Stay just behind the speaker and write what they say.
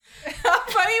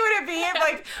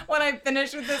like, when I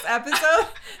finished with this episode,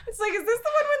 it's like, is this the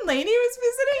one when Lainey was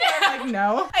visiting? And I'm like,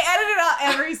 no. I edited out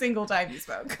every single time you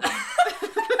spoke.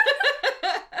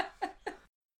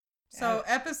 So,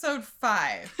 episode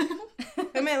 5. Wait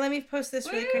a minute, let me post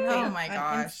this really quickly. Oh my on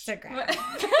gosh. Instagram.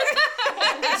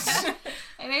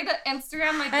 I need to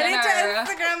Instagram my dinner. I need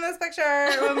to Instagram this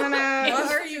picture. 1 minute.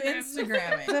 What are you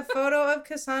Instagramming? The photo of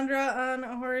Cassandra on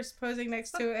a horse posing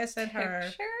next to a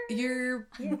centaur. You're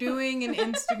doing an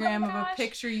Instagram of a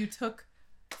picture you took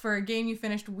for a game you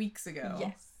finished weeks ago.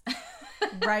 Yes.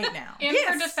 Right now. In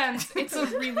her defense, it's a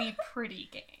really pretty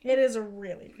game. It is a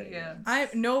really pretty game.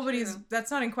 That's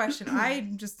not in question.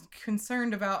 I'm just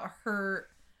concerned about her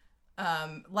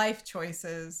life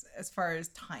choices as far as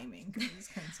timing is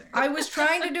concerned. I was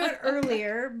trying to do it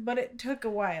earlier, but it took a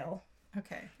while.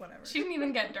 Okay, whatever. She didn't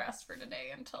even get dressed for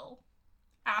today until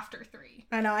after 3.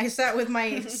 I know, I sat with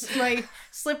my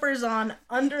slippers on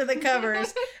under the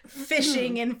covers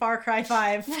fishing in Far Cry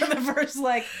 5 for the first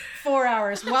 4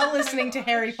 hours while listening to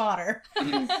Harry Potter.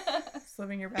 Just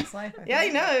living your best life. I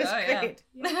know, it was great.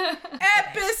 Yeah.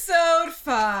 Episode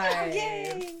 5.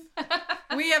 Yay!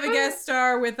 We have a guest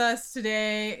star with us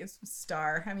today. It's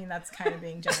star. I mean, that's kind of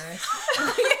being generous. We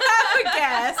have a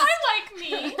guest. I like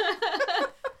me.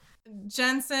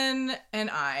 Jensen and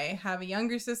I have a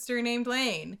younger sister named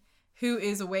Lane, who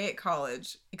is away at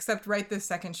college. Except right this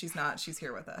second she's not. She's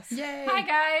here with us. Yay! Hi,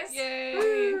 guys.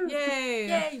 Yay! Yay!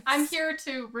 Yay! I'm here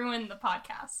to ruin the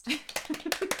podcast.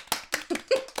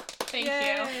 Thank you.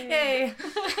 Yay!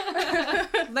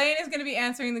 Lane is going to be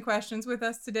answering the questions with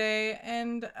us today,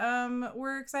 and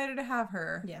we're excited to have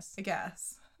her. Yes. I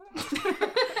guess.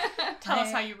 Tell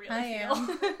us how you really feel.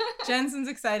 Jensen's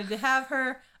excited to have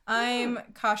her. I'm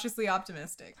cautiously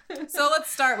optimistic. So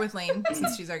let's start with Lane,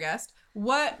 since she's our guest.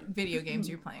 What video games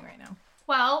are you playing right now?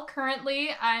 Well, currently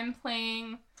I'm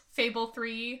playing Fable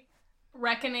 3,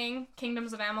 Reckoning,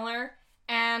 Kingdoms of Amalur,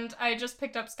 and I just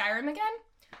picked up Skyrim again.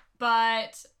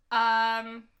 But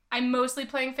I'm mostly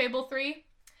playing Fable 3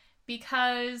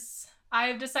 because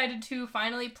I've decided to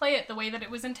finally play it the way that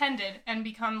it was intended and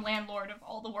become landlord of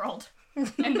all the world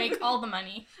and make all the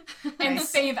money and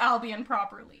save Albion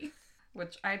properly.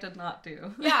 Which I did not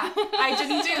do. Yeah, I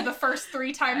didn't do the first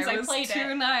 3 times I played it. I was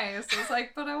too nice. I was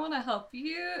like, but I want to help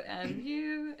you, and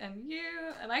you, and you,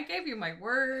 and I gave you my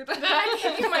word. I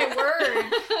gave you my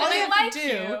word. All you have like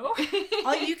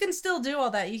to do, you can still do all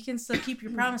that. You can still keep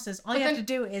your promises. All you have to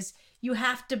do is you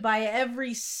have to buy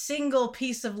every single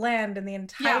piece of land in the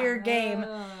entire game,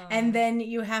 and then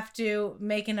you have to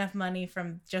make enough money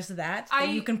from just that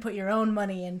you can put your own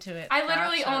money into it. I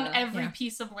literally own every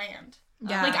piece of land.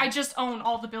 Yeah. Like, I just own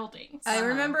all the buildings. I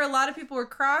remember a lot of people were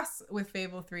cross with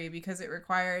Fable 3 because it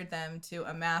required them to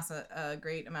amass a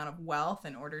great amount of wealth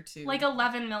in order to... Like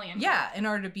 11 million. Yeah, in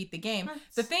order to beat the game.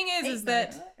 The thing is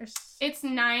that... It's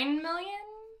 9 million?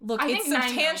 Look, it's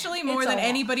substantially more than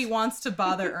anybody wants to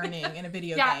bother earning in a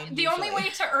video game. Yeah, the only way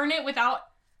to earn it without,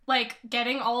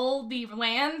 getting all the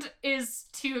land is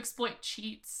to exploit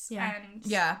cheats. Yeah. And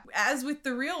yeah. As with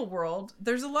the real world,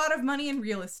 there's a lot of money in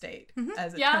real estate,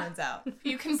 as it turns out.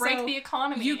 You can break the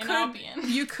economy in Albion.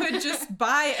 You could just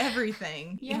buy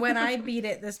everything. Yeah. When I beat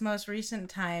it this most recent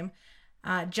time,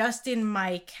 just in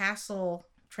my castle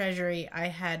treasury, I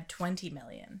had 20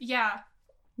 million. Yeah.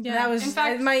 Yeah. That was, in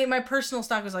fact, my personal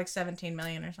stock was like 17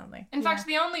 million or something. In fact,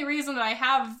 the only reason that I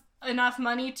have enough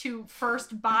money to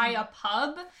first buy a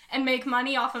pub and make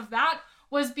money off of that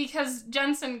was because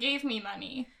Jensen gave me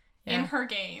money in her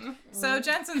game. So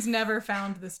Jensen's never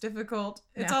found this difficult.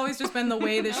 It's always just been the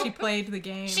way that she played the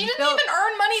game. She didn't even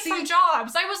earn money from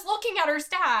jobs. I was looking at her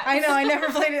stats. I know, I never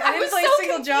played it. I didn't play a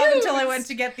single job until I went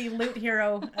to get the Loot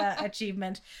Hero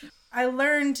achievement. I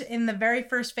learned in the very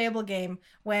first Fable game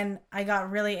when I got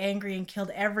really angry and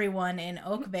killed everyone in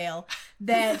Oakvale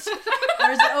that there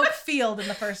was an oak field in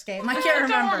the first game. I can't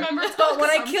remember. But when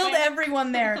I killed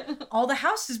everyone there, all the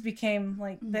houses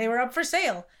became they were up for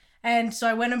sale. And so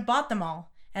I went and bought them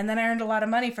all. And then I earned a lot of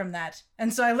money from that.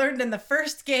 And so I learned in the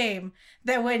first game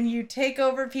that when you take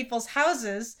over people's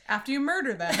houses... After you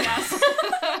murder them. Yes.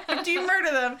 After you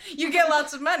murder them, you get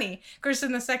lots of money. Of course,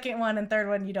 in the second one and third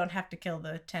one, you don't have to kill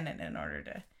the tenant in order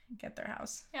to get their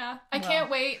house. Yeah. I can't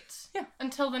wait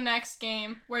until the next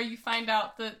game where you find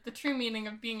out that the true meaning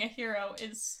of being a hero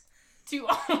is to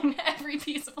own every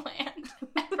piece of land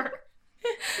ever.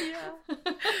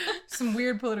 Yeah. Some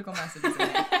weird political messages in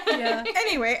there. Yeah.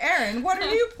 Anyway, Erin, what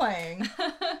are you playing?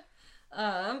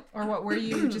 Or what were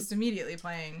you just immediately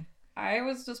playing? I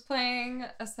was just playing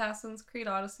Assassin's Creed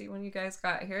Odyssey when you guys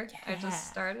got here. Yeah. I just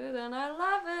started and I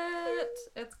love it.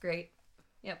 It's great.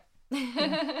 Yep.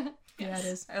 Yeah, it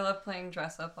is. I love playing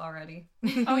dress up already.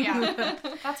 Oh yeah,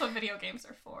 that's what video games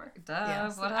are for. Duh,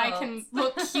 Yes. what I else? can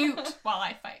look cute while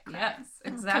I fight crime. Yes,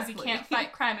 Because exactly. you can't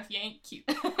fight crime if you ain't cute.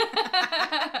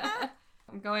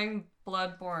 I'm going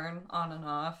Bloodborne on and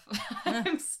off.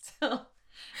 I'm still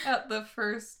at the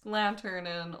first lantern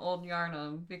in Old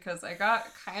Yarnum because I got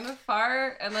kind of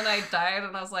far and then I died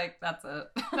and I was like, that's it.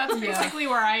 That's Yeah. basically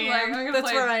where I Like, am. I'm gonna That's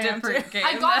play where a I am, different too. game.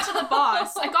 I got to the now.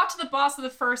 boss. I got to the boss of the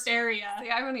first area. See,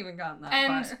 I haven't even gotten that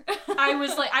And far. I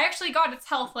was like, I actually got its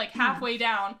health like halfway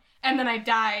down, and then I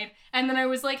died. And then I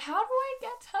was like, how do I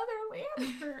get to other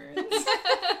lanterns?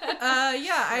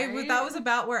 That was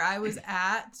about where I was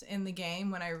at in the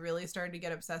game when I really started to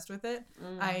get obsessed with it.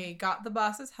 Mm. I got the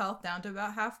boss's health down to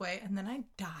about halfway, and then I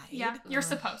died. Yeah, you're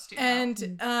supposed to.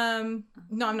 And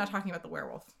no, I'm not talking about the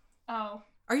werewolf. oh.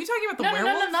 Are you talking about the No,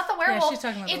 werewolf? not the Yeah, werewolf. she's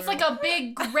talking about the It's like a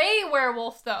big gray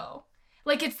werewolf, though.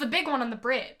 Like, it's the big one on the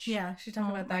bridge. Yeah, she's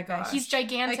talking Oh about my that guy. gosh. He's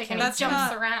gigantic and he That's jumps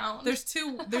not- around. There's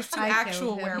two I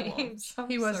actual killed him. werewolves.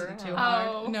 He wasn't too around. hard.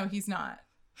 Oh. No, he's not.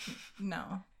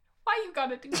 No. Why you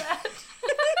gotta do that?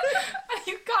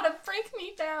 You gotta break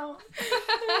me down.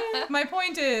 My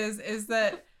point is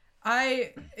that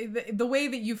the way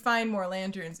that you find more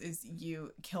lanterns is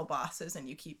you kill bosses and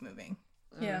you keep moving.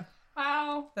 Yeah,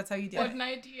 Wow. That's how you do What it. an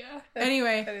idea.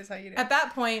 Anyway, that is how you do. at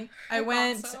that point, I thought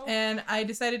went so. and I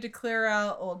decided to clear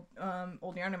out Old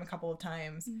Yarnum a couple of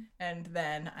times, and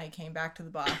then I came back to the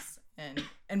boss and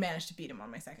managed to beat him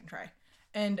on my second try.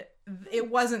 And it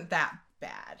wasn't that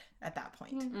bad at that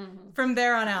point. Mhm. From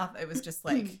there on out, it was just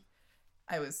like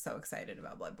I was so excited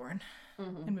about Bloodborne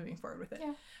Mhm. and moving forward with it.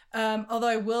 Yeah. Although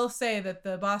I will say that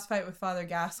the boss fight with Father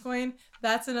Gascoigne,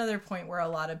 that's another point where a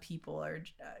lot of people are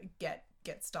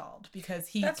get stalled because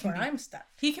That's where I'm stuck.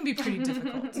 he can be pretty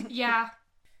difficult. Yeah.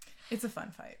 It's a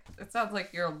fun fight. It sounds like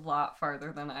you're a lot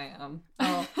farther than I am.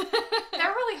 Oh,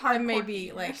 They're really hard. I may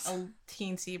be like a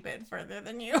teensy bit further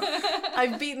than you.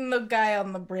 I've beaten the guy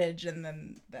on the bridge, and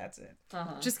then that's it.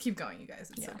 Uh-huh. Just keep going, you guys.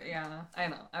 It's Yeah. okay. Yeah, I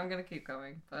know. I'm gonna keep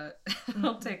going, but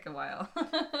it'll take a while.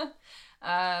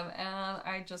 And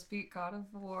I just beat God of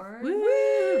War. Woo!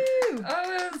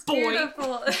 Oh, it's Boy.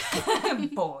 beautiful.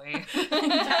 Boy.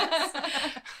 Yes.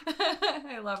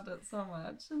 I loved it so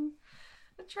much. And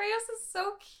Atreus is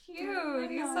so cute. I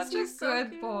He's know, such a he's so good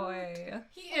cute. boy.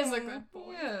 He is a good He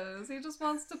boy. is. He just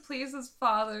wants to please his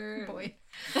father. Boy.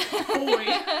 Boy.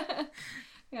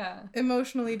 Yeah.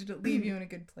 Emotionally, did it leave you in a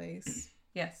good place?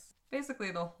 Yes.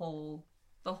 Basically the whole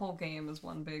game is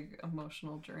one big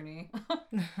emotional journey.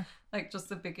 Like just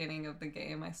the beginning of the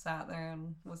game, I sat there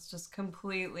and was just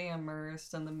completely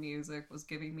immersed and the music was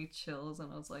giving me chills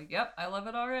and I was like, yep, I love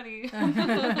it already.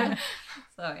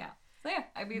 So yeah,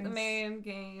 I beat the Nice. main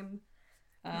game.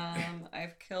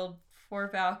 I've killed 4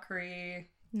 Valkyrie.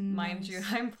 Mind you,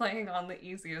 I'm playing on the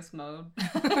easiest mode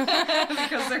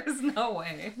because there's no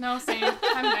way. No, same.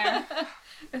 I'm there.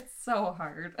 It's so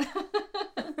hard.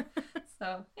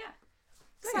 So yeah.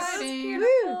 Exciting.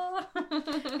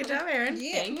 Beautiful. Good job, Erin.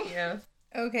 Thank you.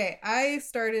 Okay, I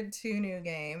started 2 new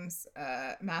games,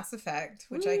 Mass Effect,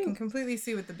 which I can completely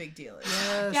see what the big deal is.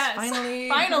 Yes.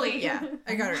 Finally. Yeah,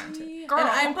 I got around to it. Girl. And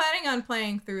I'm planning on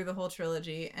playing through the whole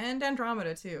trilogy and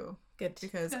Andromeda too, Good.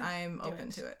 because Good. I'm Do open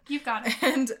it. to it. You've got it.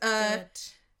 And Good.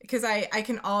 because I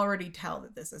can already tell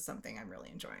that this is something I'm really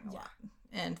enjoying a lot,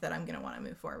 and that I'm gonna want to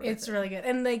move forward. It's with it. really good,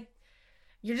 and like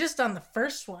you're just on the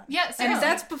first one. Yeah, And seriously.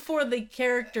 that's before the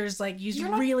characters, like, you You're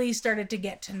not- really started to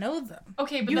get to know them.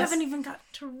 Okay, but You this- haven't even gotten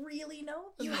to really know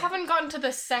them. You yet. haven't gotten to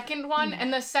the second one,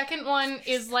 and the second one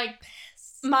is like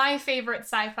my favorite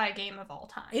sci-fi game of all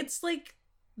time. It's like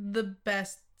the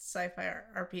best sci-fi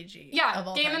RPG. Yeah, of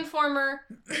all Game time. Informer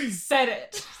said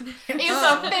it. It's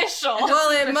Oh. official.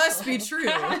 Well, it must be true.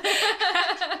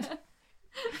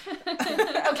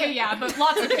 Okay, yeah, but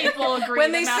lots of people agree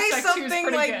When that they Mass say Effect 2 is something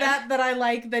pretty like good. that I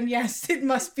like, then yes, it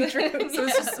must be true. So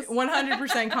it's just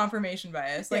 100% confirmation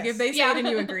bias. Like Yes. if they say Yeah. it and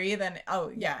you agree, then oh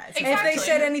yeah, it's If they Exactly.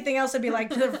 said anything else, I'd be like,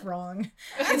 they're wrong.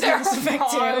 It's They're Mass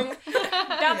Effect 2. wrong.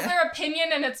 That's Yeah. their opinion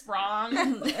and it's wrong.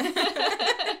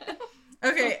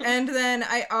 Okay, and then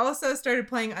I also started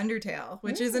playing Undertale,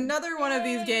 which is another one of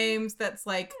these Yay. games that's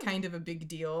like kind of a big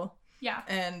deal, Yeah.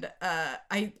 and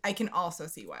I can also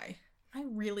see why. I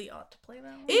really ought to play that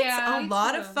one. It's Yeah, a me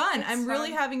lot too. of fun. It's I'm really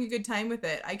fun. having a good time with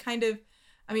it. I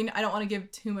don't want to give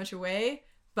too much away,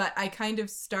 but I kind of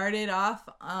started off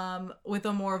with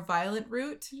a more violent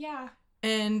route, Yeah,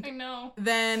 and I know.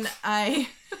 then I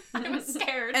I'm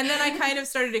scared. and then I kind of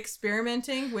started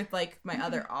experimenting with like my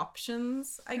other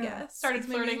options, I guess. started is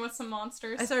maybe- flirting with some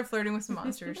monsters. I started flirting with some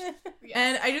monsters. Yes.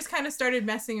 And I just kind of started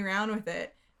messing around with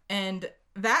it. And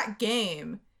that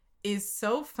game is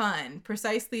so fun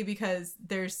precisely because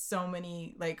there's so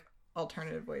many like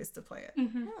alternative ways to play it.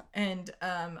 Mm-hmm. And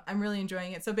I'm really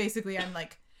enjoying it. So basically I'm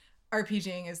like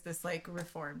RPGing as this like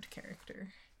reformed character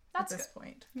That's at this good.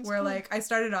 point. That's where cool. like I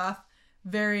started off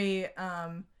very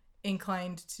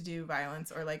inclined to do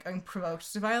violence or like I'm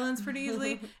provoked to violence pretty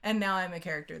easily, and now I'm a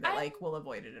character that like will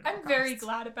avoid it at all I'm very costs.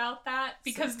 glad about that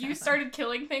because it's you kinda fun. started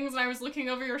killing things and I was looking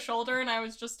over your shoulder and I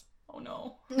was just, oh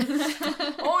no.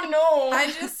 Oh no.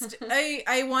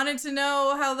 I wanted to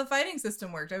know how the fighting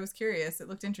system worked. I was curious. It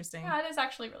looked interesting. Yeah, it is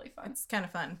actually really fun. It's kind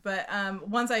of fun. But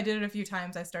once I did it a few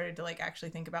times, I started to like actually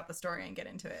think about the story and get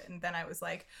into it. And then I was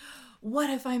like,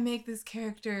 what if I make this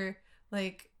character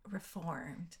like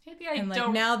reformed? Maybe I And like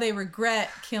don't. now they regret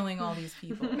killing all these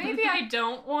people. Maybe I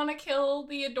don't want to kill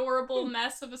the adorable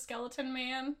mess of a skeleton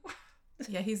man.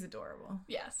 Yeah, he's adorable.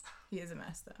 Yes. He is a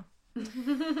mess though.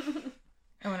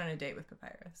 I went on a date with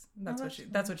Papyrus. That's that's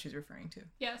that's what she's referring to.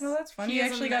 Yes. Well, that's fun. He You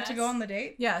is a actually got to go mess. on the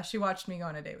date? Yeah, she watched me go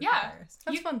on a date with Yeah. Papyrus.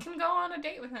 That's you fun. can go on a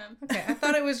date with him. Okay, I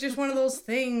thought it was just one of those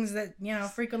things that, you know,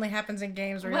 frequently happens in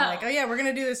games where Well- you're like, oh yeah, we're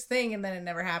gonna do this thing, and then it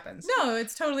never happens. No,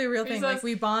 it's totally a real He thing. says- Like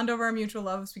we bond over our mutual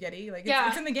love of spaghetti. Like Yeah.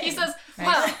 it's in the game. He says, Nice.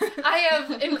 well, I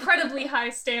have incredibly high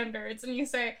standards. And you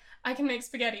say, I can make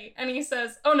spaghetti. And he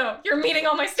says, oh no, you're meeting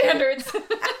all my standards.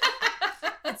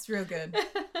 It's real good.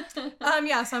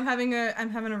 Yeah, so I'm having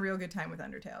a real good time with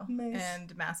Undertale Nice.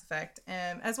 and Mass Effect,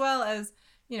 as well as,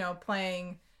 you know,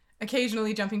 playing,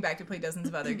 occasionally jumping back to play dozens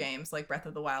of other games like Breath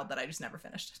of the Wild that I just never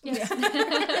finished. Yes.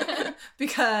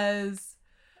 Because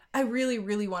I really,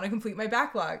 really want to complete my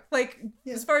backlog. Like,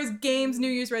 Yeah. as far as games New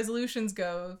Year's resolutions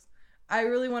goes, I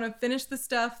really want to finish the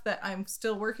stuff that I'm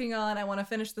still working on. I want to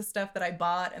finish the stuff that I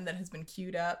bought and that has been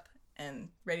queued up and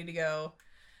ready to go.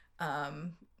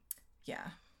 Yeah.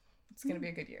 It's going to be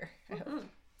a good year, I hope.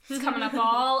 It's coming up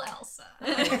all Elsa.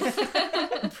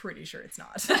 I'm pretty sure it's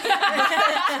not.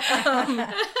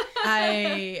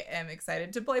 I am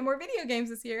excited to play more video games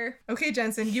this year. Okay,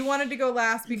 Jensen, you wanted to go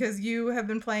last because you have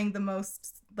been playing the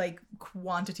most, like,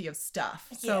 quantity of stuff.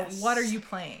 So Yes. what are you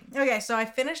playing? Okay, so I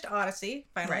finished Odyssey,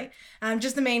 finally. Right.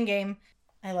 Just the main game.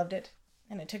 I loved it.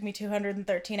 And it took me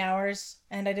 213 hours,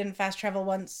 and I didn't fast travel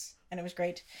once, and it was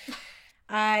great.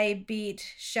 I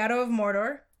beat Shadow of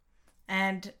Mordor,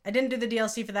 and I didn't do the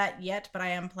DLC for that yet, but I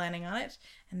am planning on it,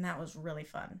 and that was really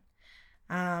fun.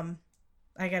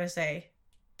 I gotta say,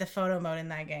 the photo mode in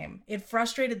that game, it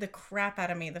frustrated the crap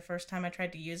out of me the first time I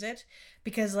tried to use it,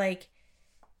 because, like,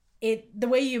 the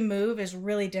way you move is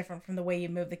really different from the way you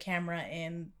move the camera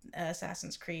in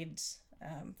Assassin's Creed's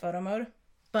photo mode.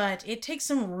 But it takes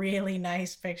some really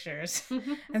nice pictures.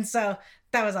 And so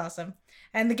that was awesome.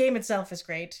 And the game itself is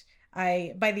great.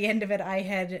 By the end of it, I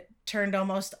had turned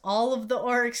almost all of the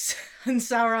orcs in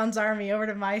Sauron's army over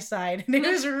to my side. And it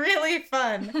was really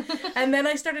fun. And then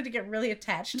I started to get really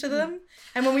attached to them.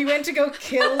 And when we went to go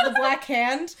kill the Black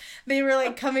Hand, they were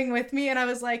like coming with me. And I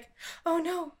was like, oh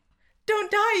no.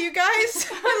 Don't die, you guys.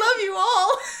 I love you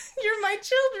all. You're my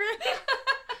children.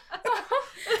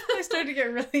 I started to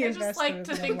get really I invested. just like with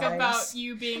to their think lives. about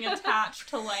you being attached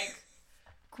to, like,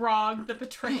 Grog the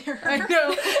Betrayer. I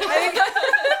know.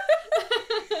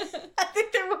 I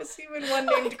think there was even one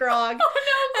named Grog.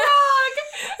 Oh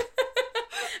no, Grog!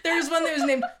 There was one that was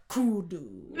named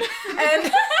Kudu.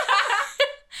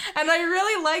 And I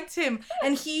really liked him.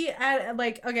 And he had,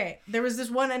 like, okay, there was this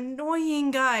one annoying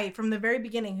guy from the very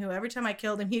beginning who every time I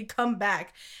killed him, he'd come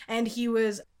back. And he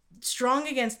was strong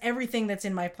against everything that's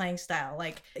in my playing style.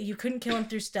 Like, you couldn't kill him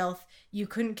through stealth. You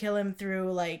couldn't kill him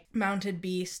through, like, mounted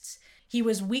beasts. He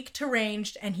was weak to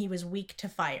ranged and he was weak to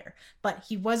fire. But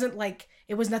he wasn't, like,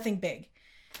 it was nothing big.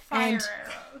 Fire And-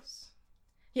 arrows.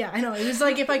 Yeah, I know. It was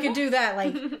like if I could do that,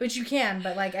 like, which you can,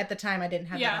 but like at the time I didn't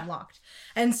have Yeah. that unlocked.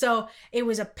 And so it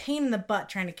was a pain in the butt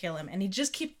trying to kill him. And he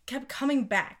just kept coming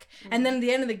back. And then at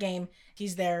the end of the game,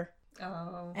 he's there.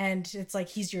 Oh. And it's like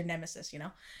he's your nemesis, you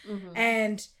know? Mhm.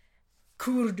 And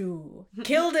Kurdu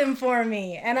killed him for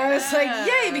me. And I was like,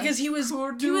 yay, because he was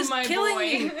Kurdu, my killing boy.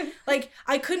 me. Like,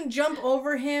 I couldn't jump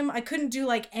over him. I couldn't do,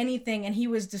 like, anything, and he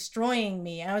was destroying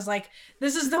me. I was like,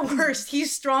 this is the worst.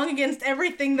 He's strong against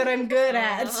everything that I'm good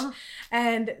at. Aw.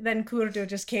 And then Kurdu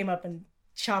just came up and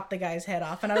chopped the guy's head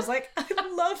off. And I was like, I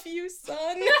love you,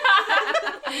 son.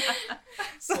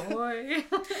 So, Boy.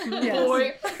 Yes.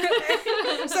 Boy.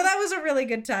 so that was a really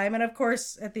good time. And, of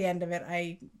course, at the end of it,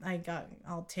 I got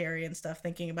all teary and stuff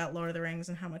thinking about Lord of the Rings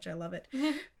and how much I love it.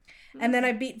 And then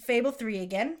I beat Fable 3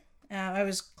 again. I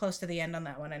was close to the end on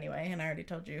that one anyway, and I already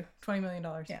told you. $20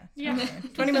 million. Yeah. Yeah.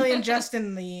 20 million just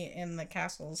in the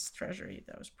castle's treasury.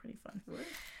 That was pretty fun.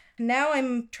 Now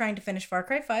I'm trying to finish Far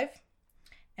Cry 5,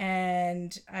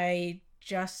 and I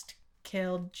just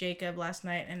killed Jacob last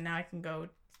night, and now I can go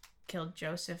kill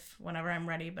Joseph whenever I'm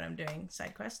ready, but I'm doing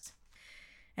side quests.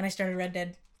 And I started Red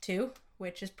Dead 2,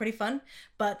 which is pretty fun,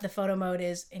 but the photo mode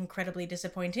is incredibly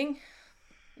disappointing.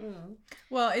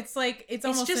 Well, it's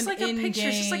almost just an like a picture,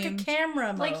 it's just like a camera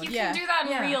mode. Like, you can do that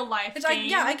in real life. It's like,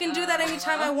 yeah, I can do that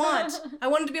anytime I want. I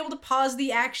wanted to be able to pause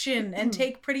the action and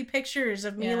take pretty pictures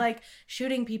of me like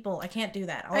shooting people. I can't do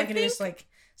that. All I can do is like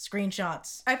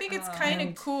screenshots. I think it's kind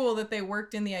of cool that they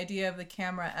worked in the idea of the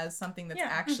camera as something that's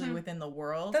actually within the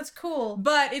world. That's cool.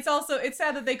 But it's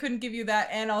sad that they couldn't give you that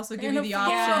and also give you the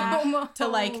option to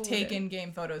like take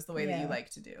in-game photos the way that you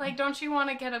like to do. Like, don't you want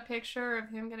to get a picture of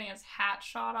him getting his hat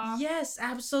shot off? Yes,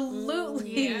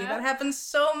 absolutely. Yeah. That happens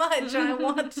so much, and I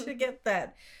want to get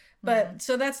that. But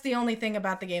so that's the only thing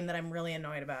about the game that I'm really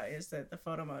annoyed about, is that the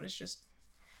photo mode is just,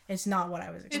 it's not what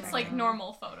I was expecting. It's like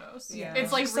normal photos. Yeah.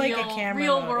 It's like just real, like a camera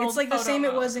real mode. world. It's like the photo same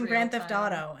it mode. was in Grand Theft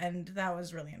Auto, and that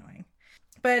was really annoying.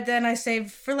 But then I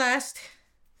saved for last.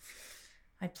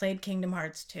 I played Kingdom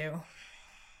Hearts 2.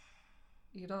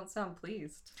 You don't sound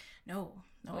pleased. No,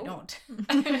 I don't.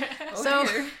 Oh, So-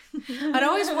 dear. I'd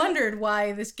always wondered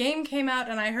why this game came out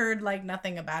and I heard like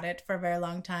nothing about it for a very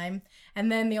long time.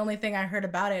 And then the only thing I heard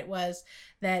about it was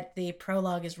that the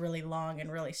prologue is really long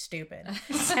and really stupid.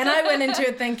 And I went into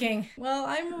it thinking, well,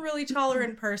 I'm a really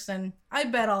tolerant person. I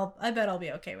bet I'll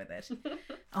be okay with it.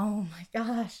 Oh my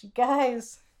gosh,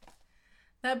 guys.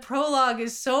 That prologue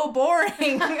is so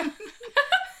boring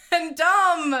and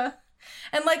dumb.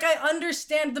 And like, I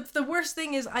understand, the worst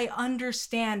thing is I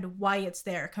understand why it's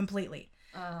there completely.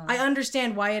 I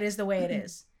understand why it is the way it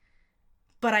is.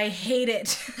 But I hate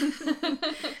it.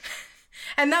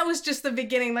 And that was just the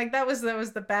beginning. Like, that was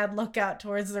the bad lookout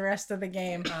towards the rest of the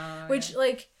game. Which,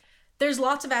 like, there's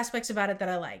lots of aspects about it that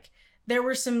I like. There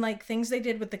were some, like, things they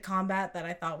did with the combat that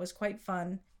I thought was quite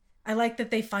fun. I like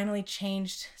that they finally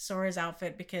changed Sora's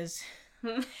outfit, because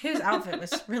his outfit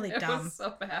was really dumb. It was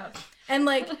so bad. And,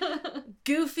 like,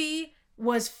 Goofy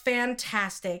was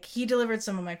fantastic. He delivered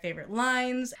some of my favorite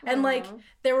lines. And, like,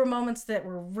 there were moments that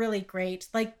were really great.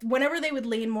 Like, whenever they would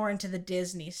lean more into the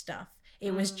Disney stuff,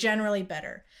 it was generally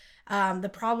better. The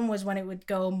problem was when it would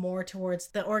go more towards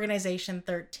the Organization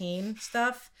 13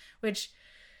 stuff, which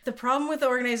the problem with the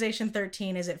Organization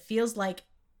 13 is it feels like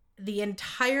the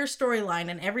entire storyline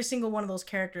and every single one of those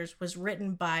characters was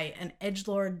written by an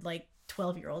edgelord, like,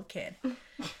 12-year-old kid.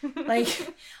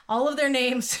 Like, all of their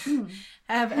names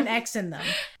have an X in them.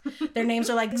 Their names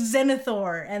are like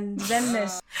Zenithor and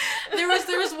Zenmus. There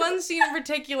was one scene in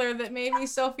particular that made me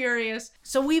so furious.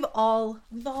 So we've all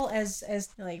as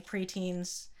like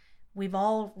preteens, we've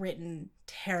all written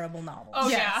terrible novels. Oh,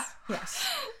 Yes. Yes.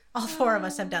 All four of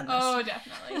us have done this. Oh,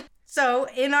 definitely. So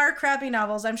in our crappy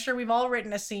novels, I'm sure we've all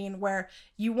written a scene where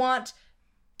you want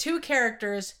two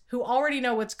characters who already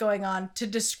know what's going on to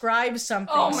describe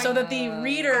something so that the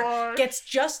reader gets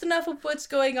just enough of what's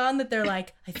going on that they're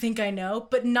like, I think I know,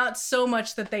 but not so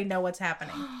much that they know what's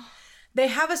happening. They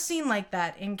have a scene like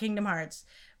that in Kingdom Hearts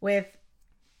with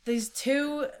these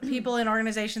two people in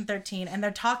Organization 13, and they're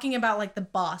talking about like the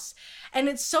boss. And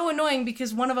it's so annoying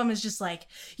because one of them is just like,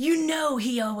 you know,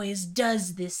 he always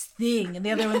does this thing. And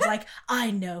the other one's like, I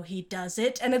know he does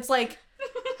it. And it's like,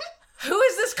 who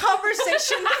is this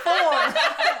conversation for?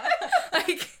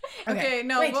 Like, Okay,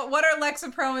 no, wait. but what are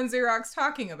Lexapro and Xerox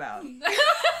talking about?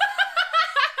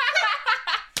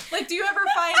 Like, do you ever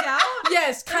find out?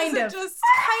 Yes, Or is kind it of. just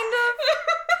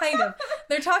Kind of.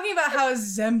 They're talking about how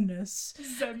Zemnis,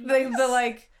 the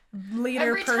like leader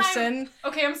Every time- person.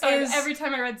 Okay, I'm sorry. is- Every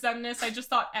time I read Zemnis, I just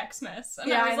thought Xmas. And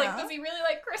Yeah, I was I like, know. does he really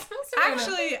like Christmas?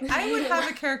 Actually, I would have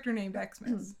a character named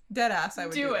Xmas. Deadass, I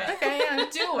would do, Do it. that. Okay, yeah,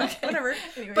 Do it. whatever.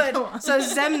 Anyway, But go on. so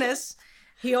Zemnis,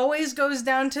 he always goes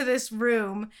down to this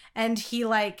room and he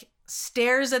like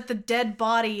stares at the dead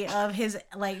body of his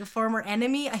like former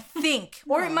enemy, I think,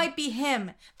 or it might be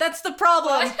him. That's the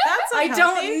problem. That's I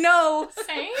unhealthy. don't know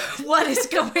Same. what is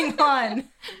going on.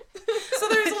 So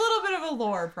there's a little bit of a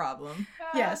lore problem.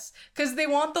 Yes, because they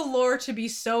want the lore to be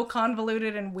so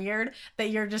convoluted and weird that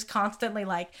you're just constantly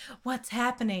like, what's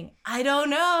happening? I don't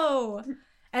know.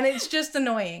 And it's just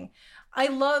annoying. I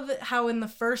love how in the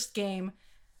first game,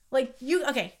 like, do you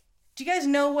guys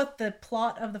know what the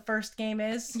plot of the first game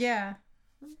is? Yeah.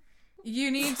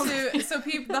 You need to. So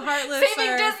people, the Heartless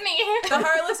Saving are Disney. the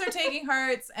Heartless are taking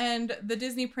hearts, and the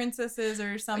Disney princesses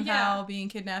are somehow being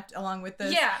kidnapped along with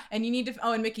this. Yeah. And you need to.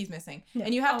 Oh, and Mickey's missing, Yeah.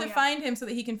 and you have Oh, to yeah. find him so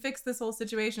that he can fix this whole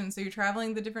situation. So you're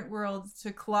traveling the different worlds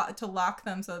to lock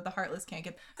them so that the Heartless can't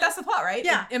get. That's the plot, right?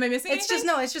 Yeah. Am I missing It's just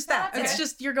anything? it's just that. Okay. It's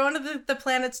just you're going to the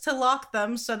planets to lock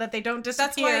them so that they don't disappear.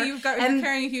 That's why you're and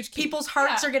carrying a huge key. people's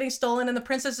hearts Yeah. are getting stolen and the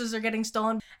princesses are getting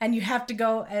stolen, and you have to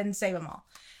go and save them all.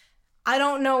 I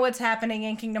don't know what's happening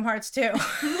in Kingdom Hearts 2.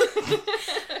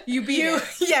 You beat it.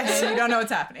 Yes. And you don't know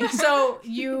what's happening. So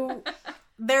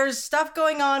there's stuff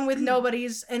going on with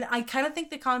nobodies, and I kind of think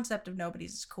the concept of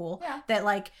nobodies is cool. Yeah. That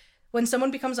like when someone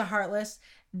becomes a Heartless,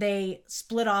 they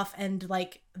split off and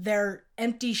like their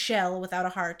empty shell without a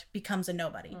heart becomes a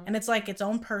nobody. And it's like its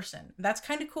own person. That's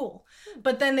kind of cool.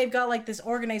 But then they've got like this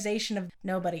organization of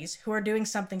nobodies who are doing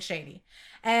something shady.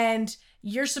 And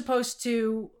you're supposed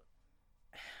to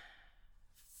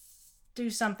do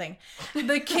something.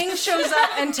 The king shows up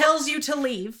and tells you to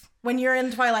leave when you're in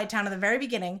Twilight Town at the very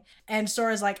beginning. And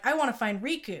Sora's like, I want to find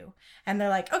Riku. And they're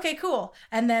like, okay, cool.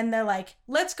 And then they're like,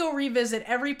 let's go revisit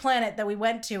every planet that we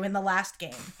went to in the last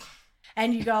game.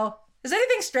 And you go, is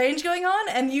anything strange going on?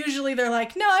 And usually they're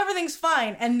like, no, everything's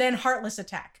fine. And then Heartless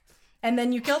attack. And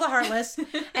then you kill the Heartless.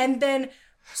 And then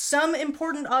some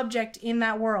important object in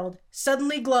that world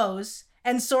suddenly glows.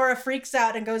 And Sora freaks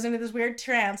out and goes into this weird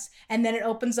trance, and then it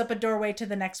opens up a doorway to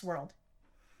the next world.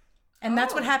 And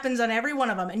that's what happens on every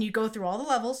one of them. And you go through all the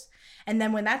levels, and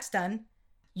then when that's done,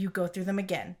 you go through them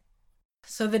again.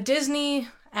 So the Disney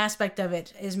aspect of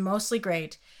it is mostly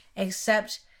great,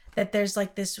 except that there's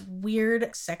like this weird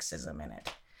sexism in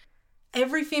it.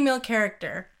 Every female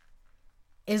character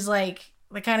is like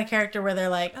the kind of character where they're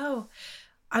like, oh,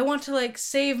 I want to like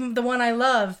save the one I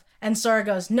love. And Sora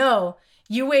goes, no,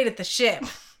 you wait at the ship.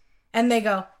 And they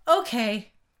go,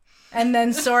 okay. And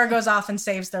then Sora goes off and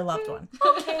saves their loved one.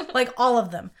 Okay. Like all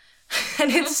of them.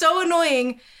 And it's so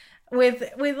annoying with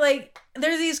like,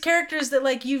 there's these characters that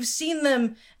like you've seen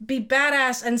them be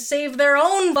badass and save their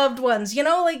own loved ones, you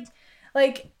know,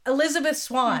 like Elizabeth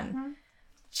Swann. Mm-hmm.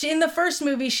 She, in the first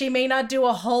movie, she may not do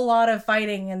a whole lot of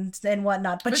fighting and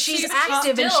whatnot, but she's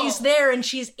active and still- she's there and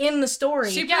she's in the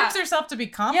story. She Yeah. proves herself to be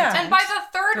competent. Yeah. And by the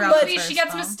third Throughout movie, the she first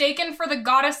gets film. mistaken for the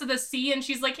goddess of the sea, and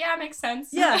she's like, yeah, makes sense.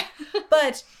 Yeah,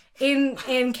 but in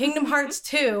Kingdom Hearts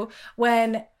 2,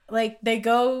 when like they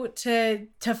go to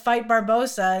fight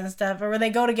Barbossa and stuff, or they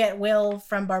go to get Will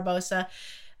from Barbossa,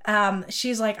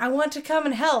 she's like, I want to come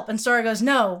and help, and Sora goes,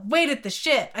 no, wait at the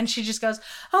ship, and she just goes,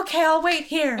 okay, I'll wait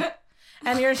here,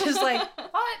 and you're just like,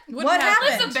 What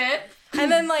happened? Elizabeth,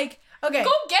 and then like, okay,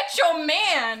 go get your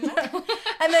man.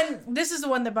 and then this is the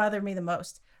one that bothered me the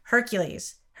most.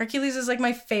 Hercules. Hercules is like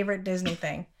my favorite Disney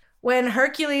thing. When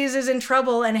Hercules is in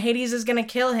trouble and Hades is gonna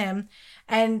kill him,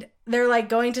 and they're like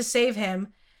going to save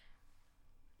him,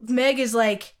 Meg is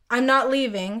like, I'm not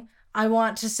leaving. I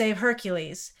want to save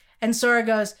Hercules. And Sora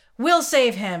goes, we'll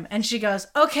save him. And she goes,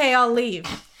 okay, I'll leave.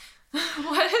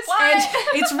 What? And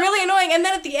it's really annoying. And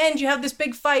then at the end, you have this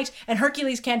big fight, and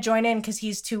Hercules can't join in because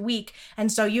he's too weak.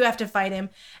 And so you have to fight him.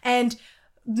 And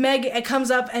Meg comes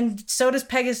up, and so does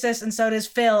Pegasus, and so does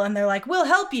Phil. And they're like, we'll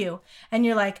help you. And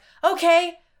you're like,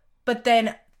 okay. But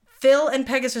then Phil and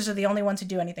Pegasus are the only ones who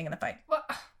do anything in the fight. What?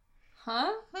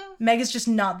 Huh? Meg is just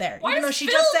not there. Why even though is she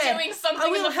Phil just said, doing I something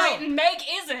in will the fight help. and Meg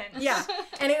isn't? Yeah.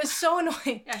 And it was so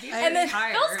annoying. Yeah, he's And then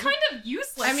tired. Phil's kind of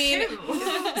useless. I mean,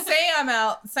 too.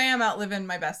 say I'm out living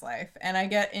my best life, and I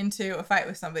get into a fight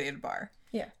with somebody at a bar.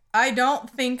 Yeah. I don't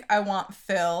think I want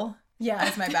Phil Yeah.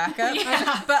 as my backup,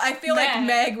 Yeah. but I feel like Meg.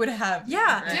 Meg would have. me,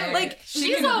 Yeah, right? like,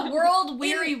 She's a world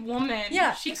weary woman.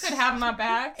 Yeah. She could have my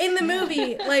back. In the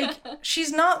movie, like,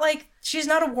 she's not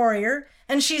a warrior,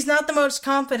 and she's not the most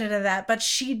confident of that, but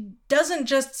she doesn't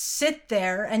just sit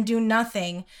there and do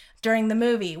nothing during the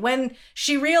movie. When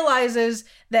she realizes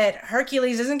that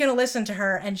Hercules isn't going to listen to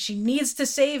her and she needs to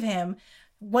save him,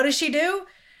 what does she do?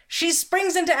 She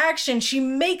springs into action. She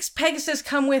makes Pegasus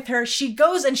come with her. She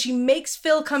goes and she makes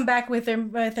Phil come back with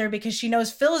her because she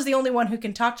knows Phil is the only one who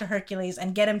can talk to Hercules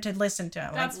and get him to listen to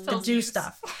him, That's to Phil's do use.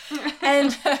 stuff.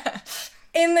 And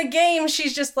in the game,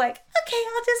 she's just like, okay,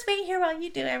 I'll just wait here while you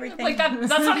do everything. Like that's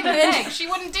not even Meg. She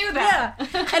wouldn't do that.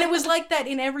 Yeah. And it was like that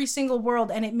in every single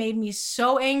world, and it made me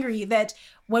so angry that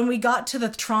when we got to the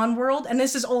Tron world, and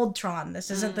this is old Tron, this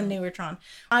isn't the newer Tron,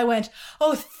 I went,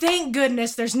 oh, thank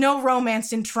goodness there's no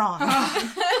romance in Tron.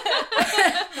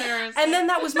 And then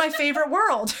that was my favorite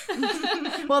world.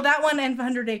 Well, that one and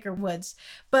 100 Acre Woods.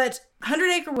 But 100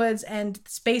 Acre Woods and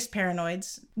Space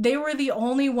Paranoids, they were the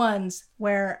only ones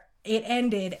where it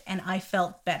ended and I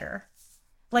felt better.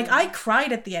 Like, I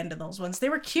cried at the end of those ones. They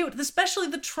were cute, especially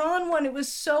the Tron one. It was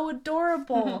so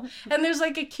adorable. And there's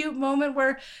like a cute moment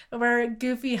where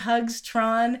Goofy hugs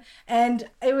Tron, and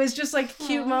it was just like a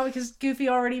cute moment because Goofy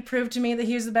already proved to me that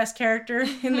he was the best character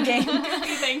in the game.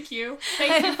 Goofy, thank you.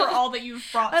 Thank you for all that you've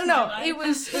brought I don't to know. my It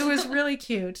life. was really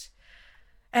cute.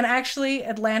 And actually,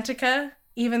 Atlantica,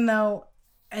 even though,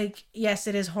 like, yes,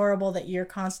 it is horrible that you're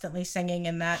constantly singing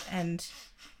in that, and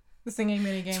The singing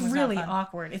mini game it's was really not fun.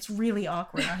 awkward. It's really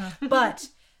awkward. But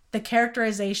the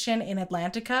characterization in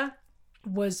Atlantica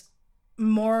was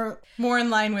more More in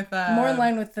line with the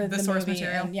source movie.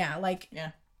 material. And yeah, like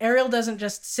Yeah. Ariel doesn't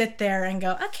just sit there and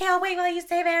go, okay, I'll wait while you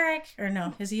save Eric. Or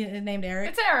no, is he named Eric?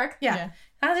 It's Eric. Yeah. Yeah.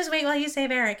 I'll just wait while you save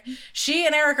Eric. She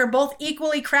and Eric are both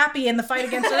equally crappy in the fight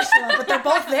against Ursula, but they're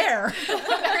both there. They're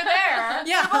there.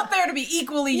 Yeah, both there to be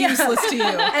equally Yeah. useless to you.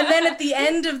 And then at the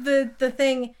end of the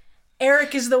thing,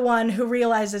 Eric is the one who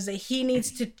realizes that he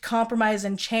needs to compromise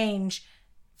and change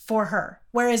for her.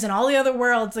 Whereas in all the other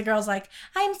worlds, the girl's like,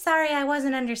 I'm sorry I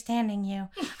wasn't understanding you.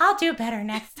 I'll do better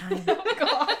next time. Oh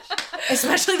gosh.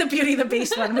 Especially the Beauty and the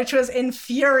Beast one, which was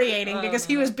infuriating because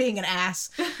he was being an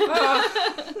ass.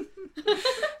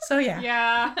 So yeah.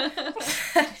 Yeah.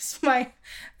 That's my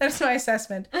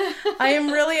assessment. I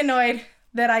am really annoyed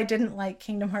that I didn't like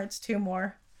Kingdom Hearts 2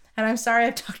 more. And I'm sorry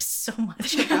I've talked so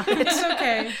much about it. It's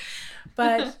okay.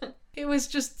 But it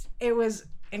was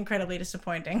incredibly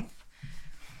disappointing.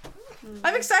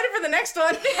 I'm excited for the next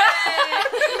one.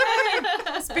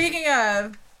 Speaking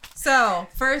of, so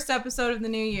first episode of the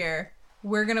new year,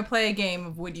 we're gonna play a game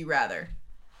of Would You Rather.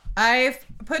 I've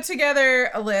put together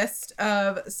a list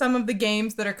of some of the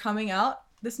games that are coming out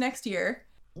this next year.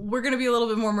 We're gonna be a little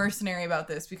bit more mercenary about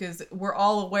this because we're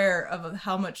all aware of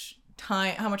how much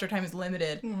our time is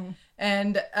limited.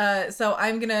 And so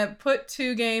I'm gonna put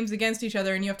two games against each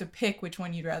other and you have to pick which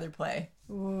one you'd rather play.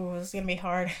 Ooh, this is gonna be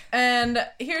hard. And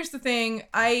here's the thing,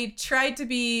 I tried to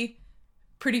be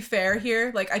pretty fair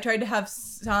here. Like, I tried to have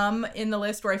some in the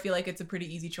list where I feel like it's a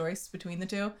pretty easy choice between the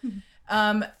two.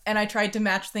 And I tried to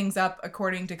match things up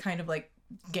according to kind of like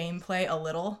gameplay a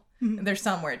little. There's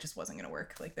some where it just wasn't gonna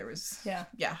work. Like there was yeah.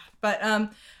 But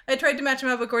I tried to match them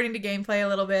up according to gameplay a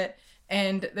little bit.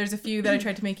 And there's a few that I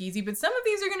tried to make easy, but some of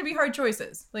these are going to be hard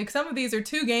choices. Like, some of these are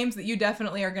two games that you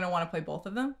definitely are going to want to play both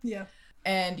of them. Yeah.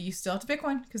 And you still have to pick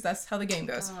one, because that's how the game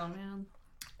goes. Oh man.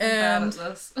 And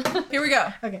this. here we go.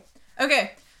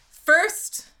 Okay.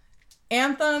 First,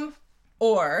 Anthem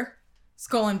or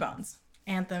Skull and Bones.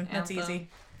 Anthem. That's Anthem. easy.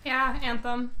 Yeah,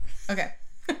 Anthem. Okay.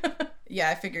 Yeah,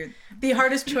 I figured. The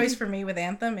hardest choice for me with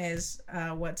Anthem is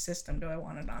what system do I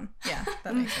want it on? Yeah,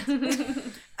 that makes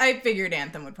sense. I figured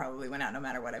Anthem would probably win out no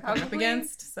matter what I put it up Probably.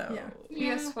 against. So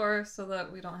Yeah. PS4 so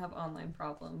that we don't have online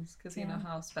problems because you know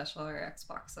how special our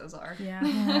Xboxes are. Yeah.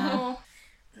 Oh.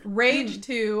 Rage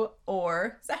 2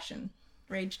 or Session.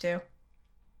 Rage 2.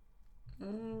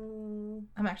 I'm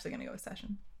actually going to go with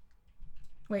Session.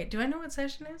 Wait, do I know what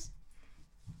Session is?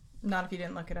 Not if you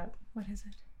didn't look it up. What is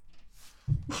it?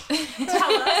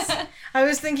 Tell us. I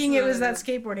was thinking it was that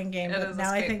skateboarding game, It but is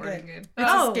now a I think skateboarding that. game. It's a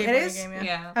Oh, it skateboarding is? game,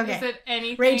 Yeah. Okay. Is it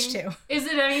anything? Rage 2. Is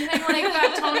it anything like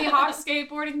that Tony Hawk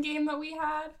skateboarding game that we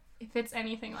had? If it's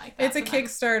anything like that. It's a then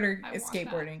Kickstarter I want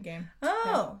skateboarding game.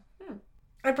 Oh.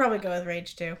 I'd probably go with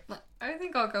Rage 2. I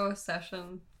think I'll go with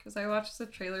Session because I watched the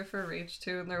trailer for Rage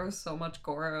 2 and there was so much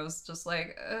gore. I was just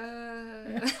like,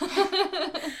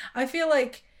 I feel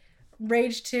like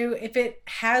Rage 2, if it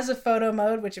has a photo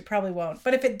mode, which it probably won't,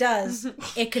 but if it does,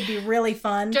 it could be really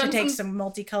fun to take Jensen's- some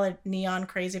multicolored neon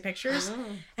crazy pictures.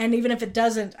 And even if it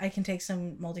doesn't, I can take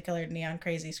some multicolored neon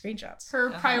crazy screenshots. Her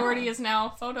priority is now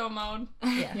photo mode.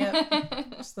 Yeah. Yep.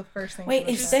 That's the first thing. Wait,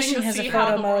 to if look at. Session To has a see how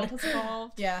photo the mode. world has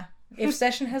evolved. Yeah. If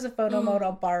Session has a photo mode,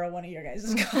 I'll borrow one of your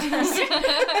guys' colors.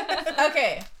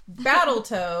 Okay.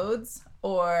 Battletoads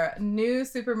or New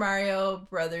Super Mario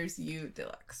Brothers U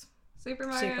Deluxe. Super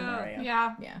Mario. Super Mario.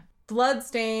 Yeah. Yeah.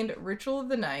 Bloodstained, Ritual of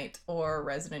the Night, or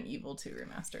Resident Evil 2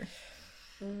 Remaster.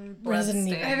 Resident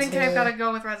Evil. I think I've got to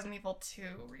go with Resident Evil 2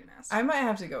 remaster. I might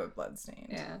have to go with Bloodstained.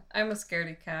 Yeah, I'm a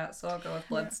scaredy cat, so I'll go with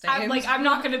Bloodstained. I'm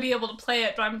not going to be able to play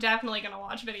it, but I'm definitely going to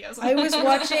watch videos.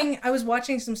 I was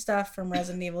watching some stuff from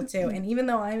Resident Evil 2, and even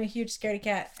though I'm a huge scaredy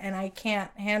cat and I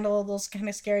can't handle those kind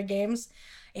of scary games,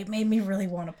 it made me really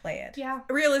want to play it. Yeah.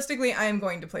 Realistically, I am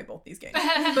going to play both these games.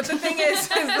 But the thing is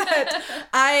that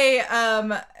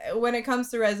I, when it comes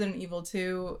to Resident Evil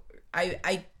 2,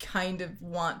 I kind of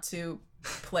want to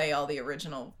play all the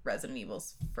original Resident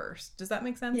Evils first. Does that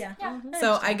make sense? Yeah. Yeah.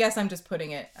 So I guess I'm just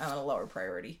putting it on a lower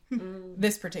priority.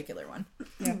 This particular one.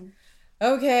 Yeah.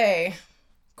 Okay.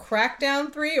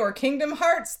 Crackdown 3 or Kingdom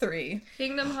Hearts 3?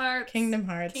 Kingdom Hearts. Kingdom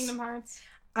Hearts. Kingdom Hearts.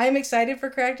 I'm excited for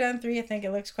Crackdown 3. I think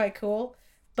it looks quite cool.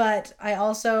 But I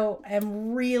also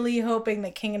am really hoping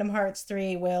that Kingdom Hearts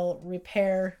 3 will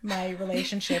repair my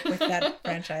relationship with that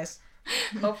franchise.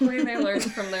 Hopefully they learn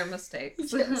from their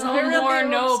mistakes. No I really more hope so.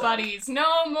 nobodies.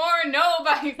 No more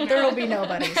nobodies. There will be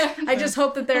nobodies. I just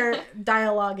hope that their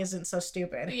dialogue isn't so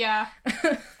stupid. Yeah.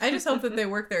 I just hope that they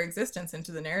work their existence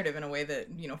into the narrative in a way that,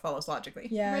 follows logically.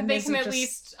 Yeah, and They doesn't can at just-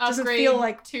 least doesn't upgrade feel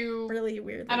like to, really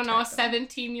weird. I don't know, a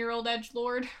 17-year-old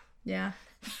edgelord Yeah.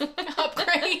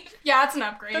 upgrade. Yeah, it's an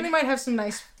upgrade. Then they might have some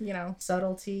nice,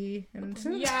 subtlety and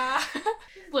Yeah.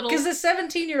 Little. because the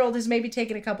 17-year-old has maybe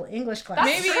taken a couple English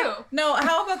classes. That's Maybe. true. No,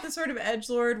 how about the sort of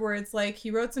edgelord where it's like he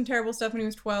wrote some terrible stuff when he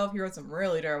was 12, he wrote some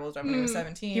really terrible stuff when he was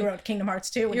 17. He wrote Kingdom Hearts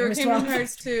 2 when He he wrote was Kingdom 12.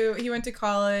 Hearts 2. He went to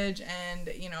college and,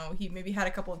 he maybe had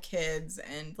a couple of kids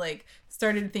and,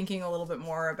 started thinking a little bit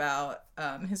more about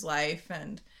his life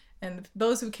and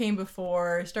those who came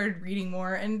before started reading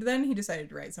more, and then he decided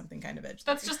to write something kind of edgy.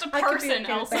 That's just a I could be person,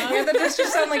 okay with that. Elsa. Yeah, that does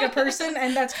just sound like a person,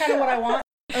 and that's kind of what I want.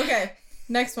 Okay,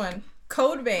 next one.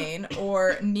 Code Vein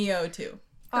or Neo 2?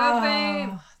 Code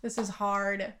Vein. This is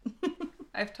hard.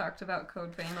 I've talked about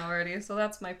Code Vein already, so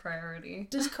that's my priority.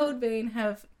 Does Code Vein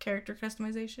have character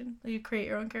customization? Do you create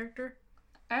your own character?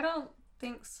 I don't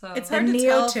think so. It's And hard to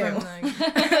Neo tell 2.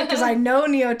 from Because I know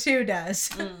Neo 2 does.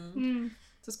 Mm.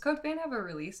 Does Code Vein have a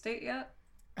release date yet?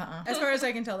 As far as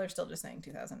I can tell, they're still just saying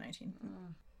 2019.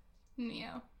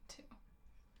 Neo, too.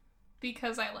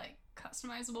 Because I like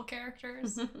customizable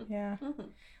characters. Yeah.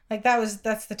 Like that's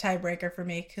the tiebreaker for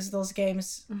me, because those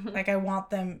games, I want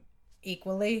them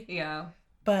equally, Yeah.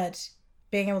 but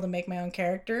being able to make my own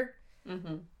character,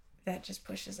 Mm-hmm. that just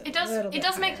pushes it. It a little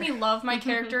does bit make higher. me love my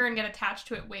character and get attached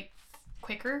to it way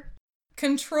quicker.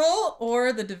 Control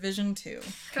or The Division 2?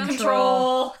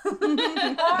 Control.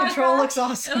 Control looks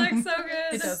awesome. It looks so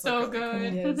good. It does so look really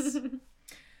good. It is.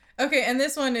 Okay, and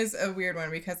this one is a weird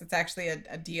one because it's actually a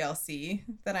DLC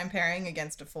that I'm pairing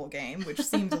against a full game, which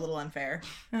seems a little unfair.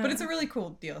 But it's a really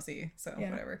cool DLC, so Yeah.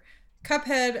 whatever.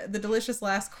 Cuphead, The Delicious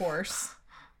Last Course,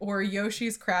 or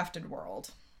Yoshi's Crafted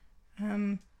World?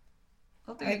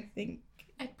 I'll do I think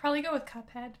I'd probably go with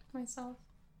Cuphead myself.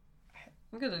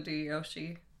 I'm gonna do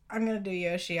Yoshi. I'm gonna do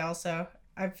Yoshi also.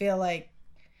 I feel like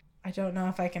I don't know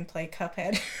if I can play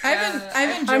Cuphead.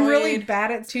 I've enjoyed... I'm really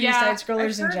bad at 2D Yeah, side I've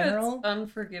scrollers in heard general. It's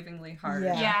unforgivingly hard.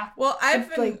 Yeah. Yeah. Well, I've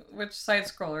It's been... like- Which side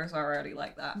scrollers are already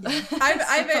like that.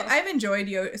 I've enjoyed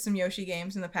some Yoshi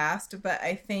games in the past, but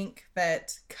I think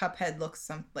that Cuphead looks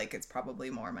like it's probably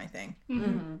more my thing.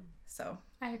 Mm-hmm. So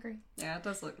I agree. Yeah, it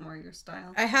does look more your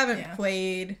style. I haven't Yeah.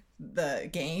 played the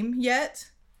game yet,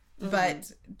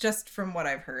 but just from what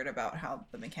I've heard about how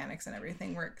the mechanics and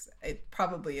everything works, it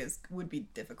probably would be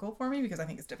difficult for me because I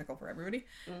think it's difficult for everybody.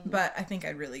 But I think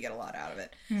I'd really get a lot out of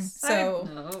it. So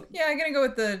Side note, yeah, I'm gonna go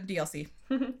with the DLC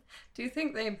do you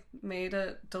think they made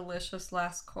a delicious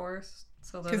last course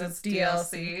so that 'Cause it's it's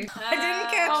DLC. DLC? I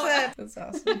didn't catch Oh. that. That's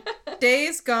awesome.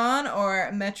 Days Gone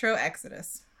or Metro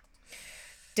Exodus.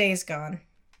 Days Gone.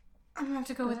 I'm gonna have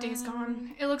to go with Days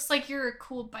Gone. It looks like you're a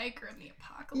cool biker in the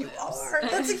apocalypse. You are.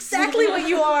 That's exactly what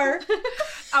you are.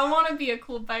 I want to be a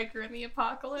cool biker in the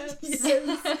apocalypse.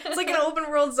 It's like an open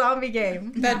world zombie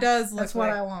game. That does look That's what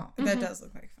like, I want. that does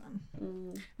look like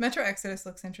fun. Metro Exodus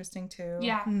looks interesting too.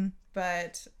 Yeah.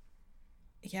 But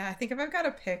yeah, I think if I've got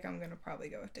to pick, I'm gonna probably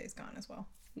go with Days Gone as well.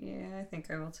 Yeah, I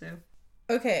think I will too.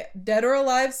 Okay, Dead or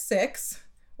Alive 6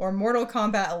 or Mortal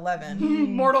Kombat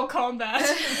 11. Mortal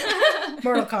Kombat.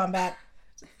 Mortal Kombat.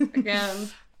 Again,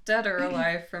 dead or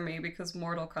alive for me because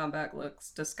Mortal Kombat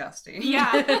looks disgusting. Yeah,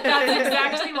 that's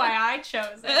exactly why I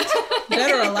chose it.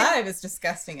 Dead or Alive is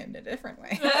disgusting in a different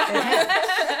way.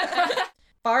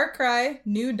 Far Cry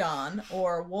New Dawn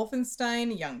or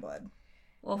Wolfenstein Youngblood.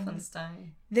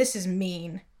 Wolfenstein. This is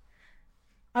mean.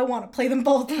 I want to play them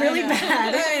both really I know.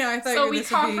 bad. I know. I thought So we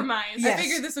this would be- compromised. Yes. I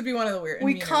figured this would be one of the weird.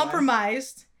 We meaner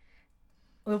compromised.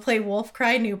 We'll play Wolf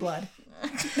Cry New Blood.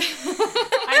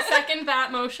 I second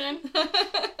that motion.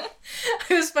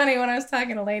 It was funny when I was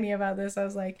talking to Lainey about this. I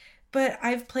was like, but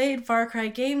I've played Far Cry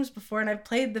games before, and I've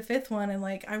played the 5th one, and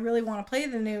I really want to play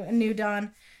the New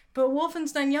Dawn. But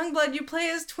Wolfenstein Youngblood, you play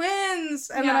as twins,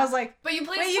 and then I Yeah. was like, But you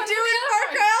play wait, as you twins do in in the Far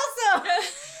other Cry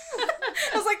also.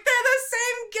 I was like, they're the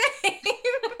same game.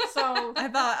 one. So I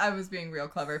thought I was being real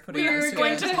clever putting we're those two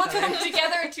going to against put each them other.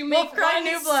 together to make Wolf Cry one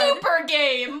New Blood. super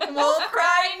game. Wolf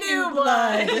Cry New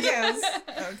Blood. Yes.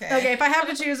 Okay. Okay, if I have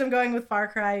to choose, I'm going with Far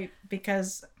Cry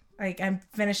because I'm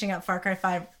finishing up Far Cry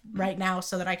 5 right now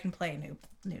so that I can play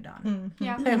New Dawn.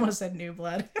 Yeah. I almost said New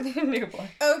Blood. New Blood.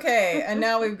 Okay, and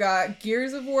now we've got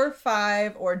Gears of War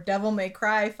 5 or Devil May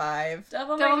Cry 5.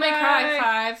 Devil May Cry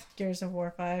 5. Gears of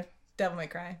War 5. Devil May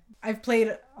Cry. I've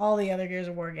played all the other Gears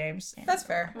of War games. That's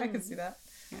fair. I could see that.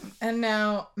 And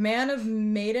now, Man of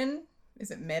Maiden. Is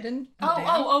it Medin?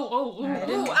 Oh,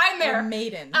 Medin? I'm there. Or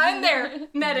Maiden. I'm there.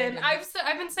 Medin. Medin.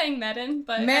 I've been saying Medin,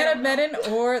 but Man of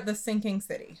Medin or The Sinking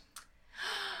City.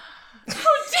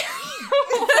 How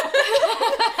dare you?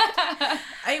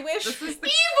 I wish This is the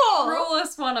Evil.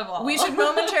 cruelest one of all. we should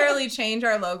momentarily change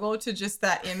our logo to just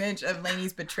that image of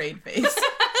Lainey's betrayed face.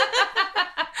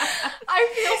 I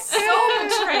feel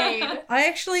so betrayed. I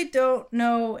actually don't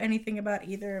know anything about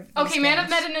either of these Okay, Man of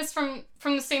games. Medin is from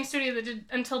the same studio that did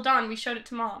Until Dawn. We showed it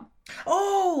to Mom.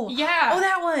 Oh! Yeah. Oh,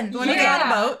 that one! You want to get on a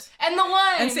Yeah. boat? And the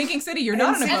one. And Sinking City, you're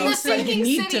not on a And boat, the but Sinking you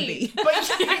need City. to be.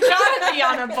 But you gotta be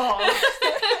on a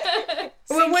boat.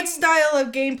 Well, what style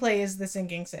of gameplay is the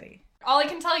Sinking City? All I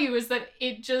can tell you is that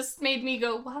it just made me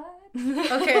go, what?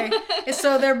 Okay,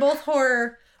 so they're both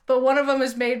horror, but one of them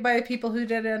is made by people who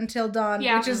did Until Dawn,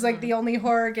 Yeah. which is like the only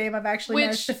horror game I've actually Which,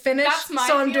 managed to finish. that's my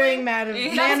So I'm feeling. doing Man of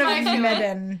That's my feeling.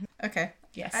 Medin. Okay.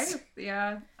 Yes.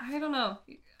 I don't know.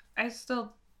 I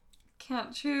still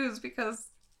can't choose because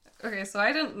okay, so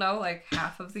I didn't know like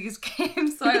half of these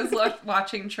games, so I was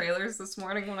watching trailers this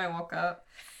morning when I woke up,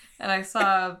 and I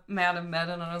saw Man of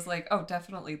Medan, and I was like, oh,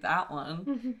 definitely that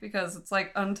one because it's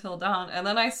like Until Dawn, and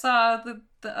then I saw the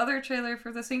other trailer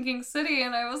for The Sinking City,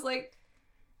 and I was like,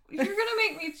 you're gonna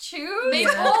make me choose? They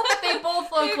both look They like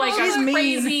both a look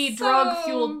crazy so-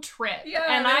 drug-fueled trip. Yeah,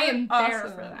 and I they're am there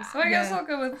awesome. for that. So I guess Yeah. I'll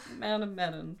go with Man of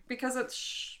Medan because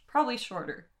it's probably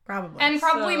shorter. Probably. And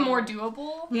probably So- more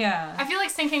doable. Yeah. I feel like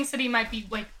Sinking City might be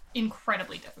like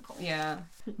incredibly difficult. Yeah.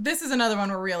 This is another one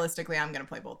where realistically I'm going to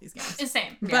play both these games. It's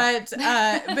same. But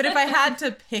if I had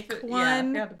to pick Yeah,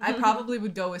 one, yeah. I probably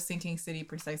would go with Sinking City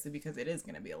precisely because it is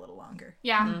going to be a little longer.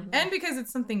 Yeah. Mhm. And because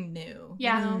it's something new.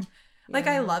 Yeah. You know? Like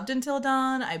I loved Until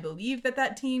Dawn. I believe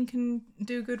that team can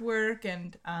do good work,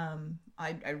 and I'm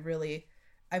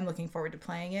looking forward to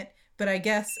playing it. But I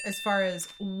guess as far as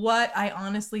what I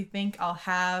honestly think I'll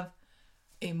have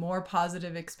a more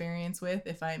positive experience with,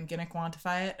 if I'm gonna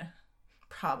quantify it,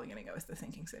 probably gonna go with The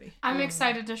Sinking City. I'm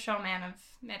excited to show Man of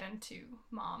Medan to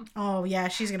Mom. Oh, yeah,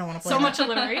 she's gonna want to play So that. much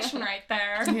alliteration right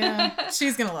there. Yeah,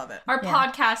 she's gonna love it. Our Yeah.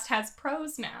 podcast has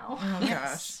pros now. Oh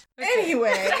gosh.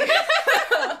 Anyway,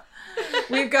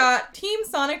 we've got Team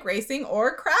Sonic Racing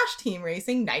or Crash Team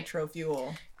Racing Nitro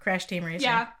Fuel. Crash Team Racing.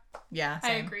 Yeah, Yeah, I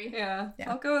same. agree. Yeah,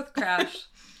 Yeah. I'll go with Crash.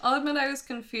 I'll admit I was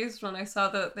confused when I saw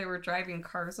that they were driving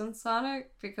cars in Sonic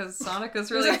because Sonic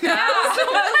is really fast.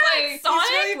 I was like, Sonic?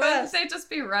 really wouldn't fast. they just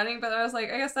be running? But I was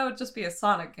like, I guess that would just be a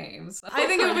Sonic game. So. I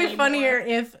think it would be Anymore. funnier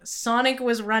if Sonic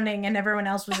was running and everyone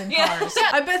else was in Yeah. cars.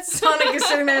 I bet Sonic is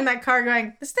sitting there in that car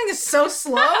going, this thing is so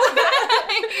slow.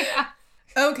 Yeah.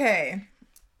 Okay.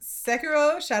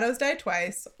 Sekiro, Shadows Die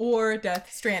Twice, or Death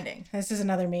Stranding. This is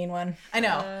another mean one. I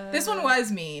know. This one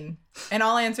was mean, and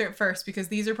I'll answer it first because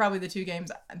these are probably the two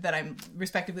games that I'm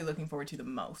respectively looking forward to the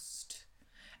most.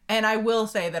 And I will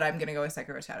say that I'm going to go with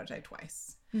Sekiro, Shadows Die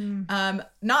Twice.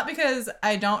 Not because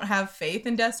I don't have faith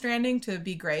in Death Stranding to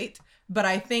be great, but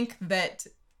I think that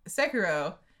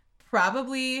Sekiro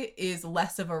probably is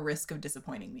less of a risk of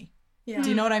disappointing me. Yeah. Do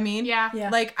you know what I mean? Yeah. Yeah.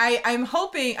 Like I'm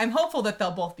hopeful that they'll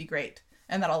both be great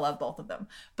and that I'll love both of them.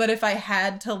 But if I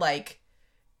had to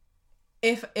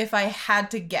if I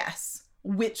had to guess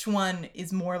which one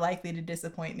is more likely to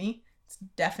disappoint me, it's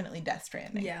definitely Death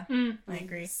Stranding. Yeah, Mm. I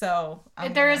agree. So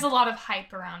There is a lot of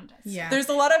hype around it. Yeah. there's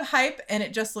a lot of hype and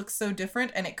it just looks so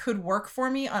different and it could work for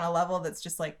me on a level that's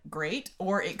just like great,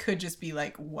 or it could just be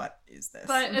like, what is this?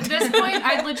 But at this point,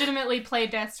 I'd legitimately play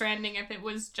Death Stranding if it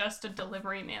was just a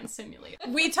delivery man simulator.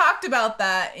 We talked about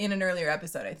that in an earlier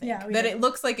episode, I think. Yeah, we that did. it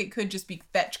looks like it could just be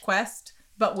fetch quest,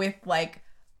 but with like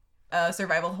a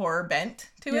survival horror bent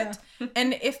to Yeah. it.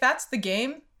 And if that's the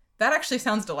game, that actually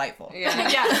sounds delightful. Yeah.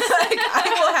 Yeah. Like,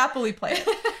 I will happily play it.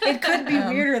 It could be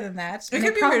Um, weirder than that. it and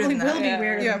could be probably weirder than that. will be Yeah.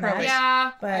 weirder Yeah, than probably. that.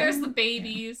 Yeah. But- There's the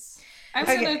babies. I'm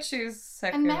Okay. gonna choose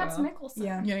Sekiro. And Mads Mikkelsen.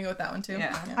 Yeah. I'm gonna go with that one too.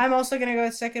 Yeah. I'm also gonna go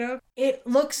with Sekiro. It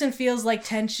looks and feels like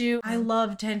Tenchu. I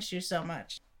love Tenchu so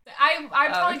much. I'd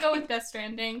probably go with Death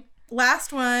Stranding.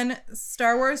 Last one,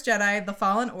 Star Wars Jedi, The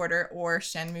Fallen Order, or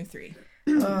Shenmue 3.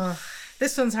 Ugh,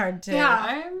 this one's hard too.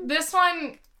 Yeah. This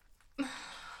one,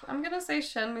 I'm gonna say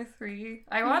Shenmue 3.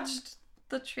 I watched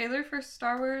the trailer for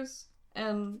Star Wars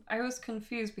and I was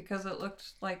confused because it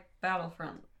looked like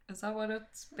Battlefront Is that what it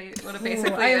Ooh,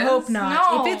 basically I is? hope not.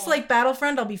 No. If it's like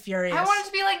Battlefront, I'll be furious. I want it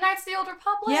to be like Knights of the Old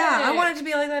Republic. Yeah, I want it to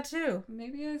be like that too.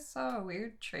 Maybe I saw a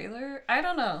weird trailer. I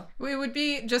don't know. It would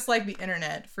be just like the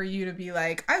internet for you to be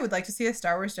like, I would like to see a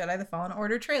Star Wars Jedi: The Fallen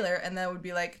Order trailer, and that would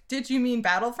be like, did you mean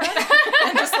Battlefront?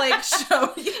 And just like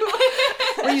show you.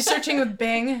 Were you searching with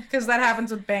Bing? Because that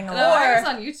happens with Bing a No, lot. I was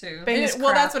on YouTube. Bing is Well,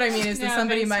 crap. that's what I mean is that Yeah,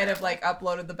 somebody Bing's might have terrible. like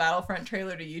uploaded the Battlefront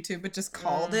trailer to YouTube, but just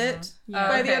called it Yeah.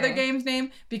 by the Okay. other game's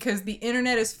name because the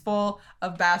internet is full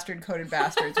of bastard coded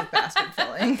bastards with bastard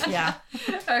filling. Yeah.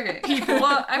 Okay.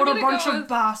 Well, I'm What a gonna bunch go of with...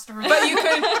 bastards.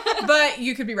 But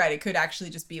you could be right. It could actually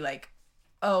just be like,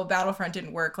 oh, Battlefront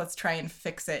didn't work. Let's try and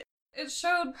fix it. It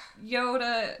showed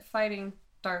Yoda fighting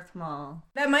Darth Maul.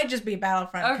 That might just be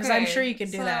Battlefront, because I'm Okay, sure you could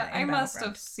do so that. I in must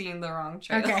Battlefront. have seen the wrong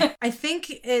trailer. Okay. I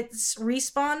think it's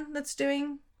Respawn that's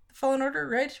doing Fallen Order,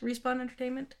 right? Respawn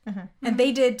Entertainment. Mhm. And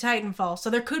they did Titanfall,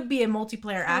 so there could be a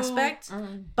multiplayer aspect,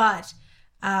 Mm. but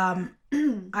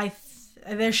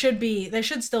there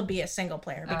should still be a single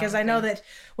player, because I know okay. that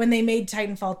when they made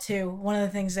Titanfall 2, one of the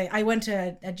things I went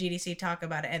to a GDC talk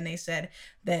about it, and they said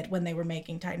that when they were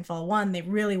making Titanfall 1, they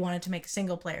really wanted to make a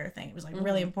single player thing. It was like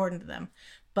really important to them,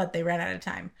 but they ran out of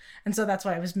time. And so that's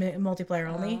why it was multiplayer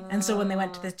only. And so when they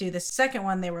went to do the second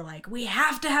one, they were like, we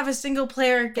have to have a single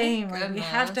player game. Like, we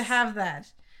have to goodness. have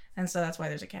that. And so that's why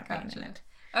there's a campaign in Gotcha. it.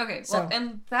 Okay, So, well,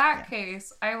 in that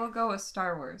case, I will go with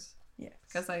Star Wars. Yes.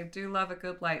 Because I do love a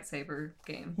good lightsaber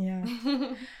game. Yeah.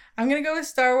 I'm going to go with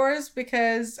Star Wars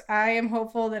because I am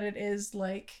hopeful that it is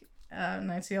like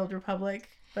Knights of the Old Republic,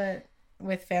 but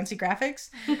with fancy graphics.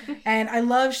 And I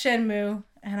love Shenmue,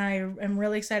 and I am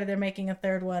really excited they're making a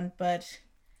third one, but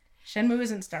Shenmue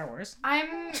isn't Star Wars.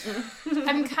 I'm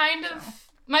kind of...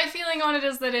 My feeling on it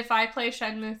is that if I play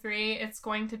Shenmue 3, it's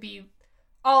going to be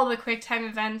all the QuickTime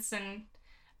events, and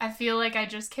I feel like I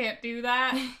just can't do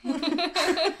that.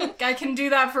 I can do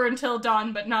that for Until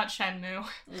Dawn, but not Shenmue.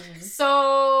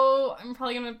 So I'm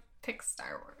probably gonna pick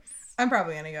Star Wars. I'm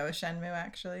probably going to go with Shenmue,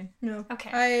 actually. No. Okay.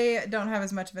 I don't have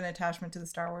as much of an attachment to the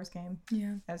Star Wars game,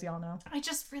 Yeah. as y'all know. I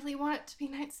just really want it to be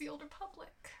Knights of the Old Republic.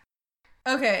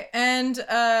 Okay, and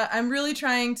I'm really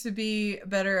trying to be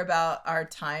better about our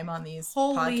time on these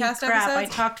Holy podcast crap, I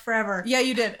episodes. talked forever. Yeah,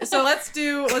 you did. So let's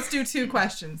do 2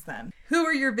 questions then. Who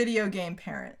are your video game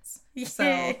parents?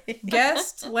 So,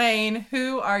 guest Lane,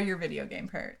 who are your video game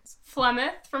parents?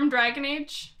 Flemeth from Dragon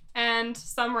Age and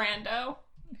some rando.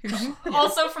 Who-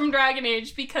 Also from Dragon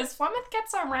Age because Flemeth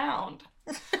gets around.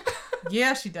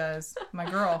 Yeah, she does. My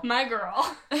girl. My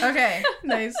girl. Okay,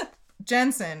 Nice.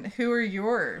 Jensen, who are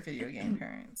your video game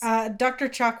parents? Dr.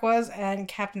 Chakwas and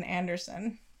Captain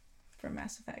Anderson from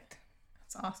Mass Effect.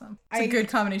 That's awesome. It's a good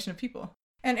combination of people.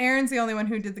 And Aaron's the only one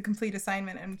who did the complete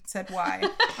assignment and said why.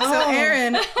 Oh. So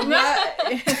Aaron,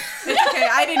 it's okay.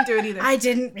 I didn't do it either. I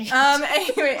didn't read.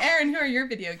 Anyway, Aaron, who are your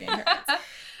video game parents?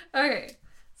 Okay,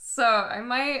 so I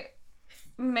might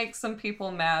make some people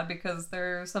mad because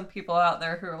there are some people out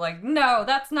there who are like, no,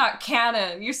 that's not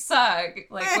canon. You suck.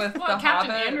 Like with Well, the Captain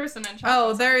Hobbit. Anderson and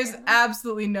Oh, Chakwas there are is canon.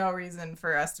 absolutely no reason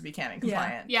for us to be canon Yeah.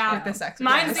 compliant Yeah. with this exercise.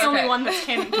 Mine's the only Okay. one that's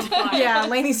canon compliant. Yeah,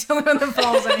 Lainey's the only one that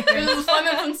falls in here. There's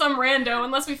Flemeth and some rando,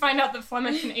 unless we find out that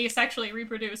Flemeth can asexually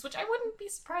reproduce, which I wouldn't be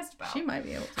surprised about. She might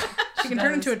be able to. She can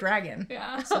turn into a dragon.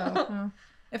 Yeah. So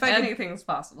If I could, Anything's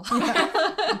possible.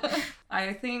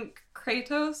 I think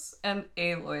Kratos and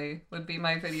Aloy would be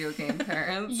my video game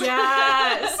parents.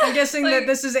 Yes. I'm guessing Like- that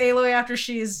this is Aloy after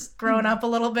she's grown up a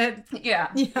little bit. Yeah.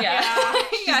 Yeah. Yeah.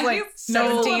 She's like he's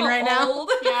so 17 right now. old.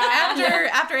 Yeah.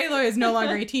 after Aloy is no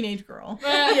longer a teenage girl.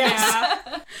 Yeah.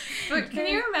 But can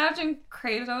you imagine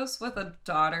Kratos with a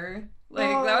daughter?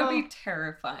 Like, that would be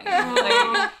terrifying.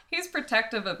 Oh. Like, he's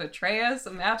protective of Atreus.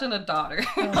 Imagine a daughter.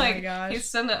 Oh my like, gosh. he's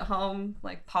sitting at home,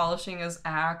 like, polishing his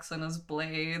axe and his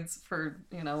blades for,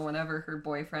 whenever her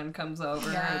boyfriend comes over.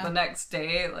 Yeah. The next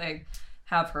day, like,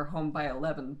 have her home by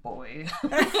 11 boy.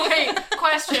 Wait,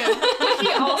 question.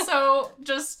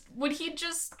 Would he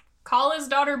just call his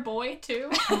daughter boy too?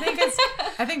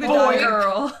 I think the Boy, daughter,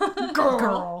 girl.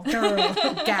 Girl.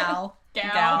 Gal. Gal.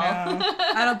 Yeah.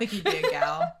 I don't think he'd be a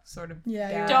gal, sort of. Yeah,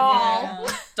 gal. you're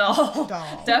right. Doll. Doll.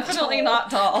 Doll. Definitely not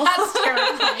doll. That's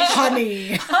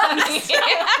terrifying. Honey.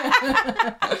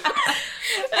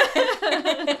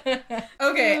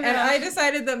 Okay, and I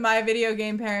decided that my video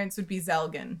game parents would be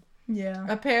Zelgan. Yeah.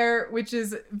 A pair which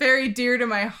is very dear to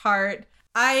my heart.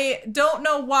 I don't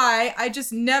know why. I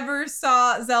just never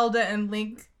saw Zelda and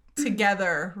Link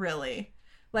together, really.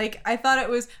 Like, I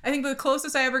think the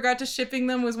closest I ever got to shipping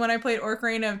them was when I played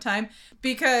Ocarina of Time,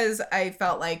 because I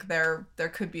felt like there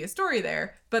could be a story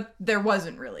there, but there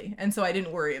wasn't really, and so I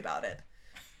didn't worry about it.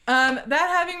 That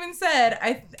having been said,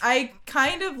 I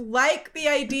kind of like the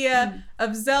idea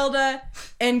of Zelda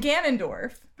and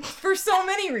Ganondorf for so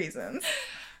many reasons.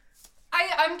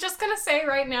 I'm just gonna say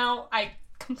right now, I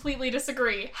completely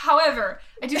disagree. However,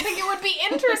 I do think it would be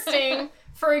interesting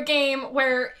for a game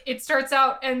where it starts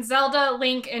out and Zelda,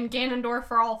 Link, and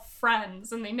Ganondorf are all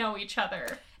friends and they know each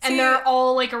other. And they're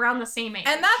all like around the same age.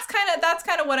 And that's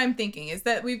kind of what I'm thinking, is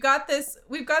that we've got this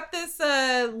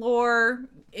lore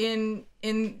in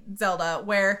Zelda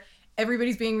where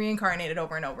everybody's being reincarnated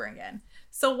over and over again.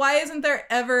 So why isn't there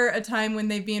ever a time when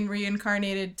they've been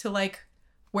reincarnated to like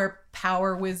where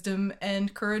power, wisdom,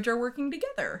 and courage are working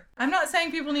together? I'm not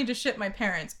saying people need to ship my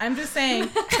parents. I'm just saying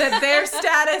that their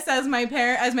status as my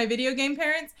video game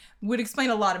parents would explain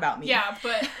a lot about me. Yeah,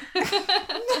 but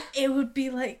It would be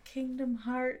like Kingdom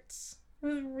Hearts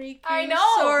with Riku, I know.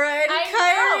 Sora, and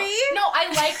Kairi. No, I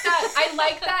like that. I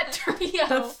like that trio.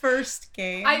 The first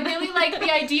game. I really like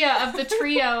the idea of the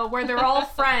trio where they're all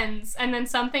friends and then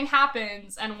something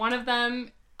happens and one of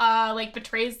them like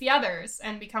betrays the others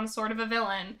and becomes sort of a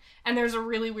villain, and there's a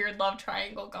really weird love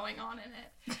triangle going on in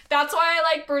it. That's why I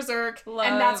like Berserk,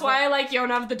 and that's why I like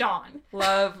Yona of the Dawn.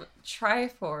 Love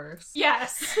Triforce.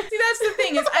 Yes. See, that's the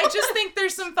thing, is I just think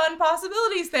there's some fun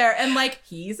possibilities there. And like,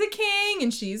 he's a king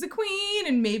and she's a queen,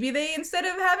 and maybe they, instead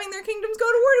of having their kingdoms go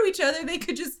to war to each other, they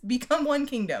could just become one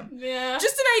kingdom. Yeah.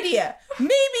 Just an idea.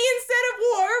 Maybe instead of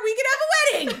war, we could have a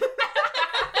wedding.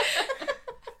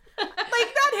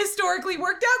 Like, that historically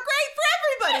worked out great for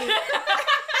everybody.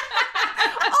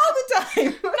 All the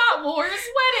time. Not wars,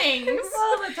 weddings.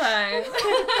 All the time.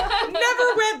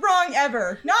 Never went wrong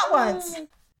ever. Not once.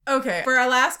 Okay, for our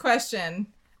last question,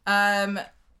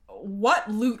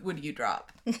 what loot would you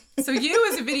drop? So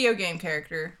you as a video game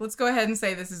character, let's go ahead and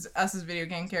say this is us as a video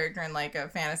game character in like a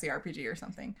fantasy RPG or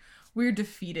something. We're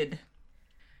defeated.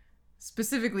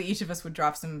 Specifically, each of us would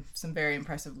drop some very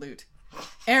impressive loot.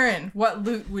 Aaron, what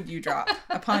loot would you drop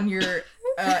upon your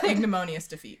ignominious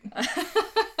defeat?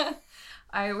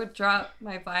 I would drop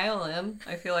my violin.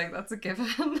 I feel like that's a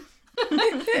given.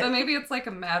 But maybe it's like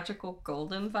a magical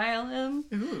golden violin.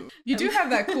 Ooh. You do have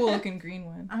that cool looking green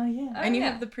one. Oh, yeah. And you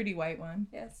yeah. have the pretty white one.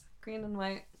 Yes, green and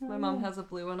white. My mom has a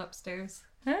blue one upstairs.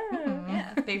 Oh.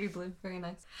 Yeah, baby blue, very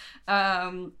nice.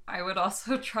 I would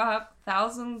also drop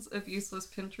thousands of useless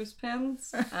Pinterest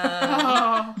pins,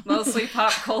 mostly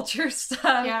pop culture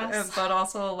stuff, Yes. but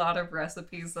also a lot of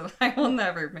recipes that I will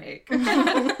never make.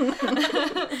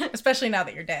 Especially now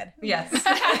that you're dead. Yes,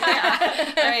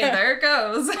 yeah. I mean, there it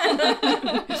goes.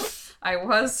 I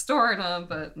was storing them,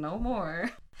 but no more.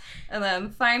 And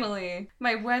then finally,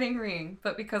 my wedding ring.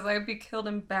 But because I would be killed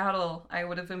in battle, I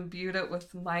would have imbued it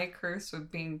with my curse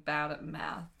of being bad at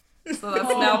math. So that's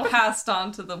now passed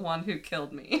on to the one who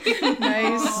killed me.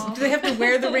 Nice. Aw. Do they have to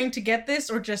wear the ring to get this,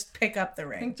 or just pick up the I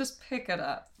ring? think just pick it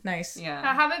up. Nice. Yeah.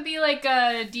 Have it be like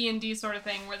a D&D sort of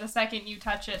thing where the second you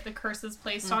touch it, the curse is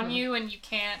placed on you and you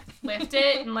can't lift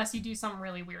it unless you do some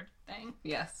really weird thing.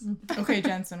 Yes. Okay,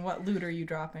 Jensen, what loot are you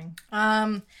dropping?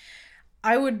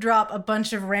 I would drop a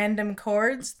bunch of random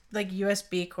cords, like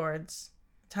USB cords,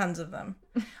 tons of them,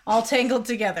 all tangled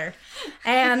together,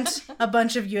 and a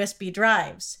bunch of USB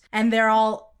drives. And they're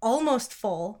all almost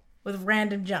full with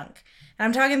random junk. And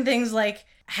I'm talking things like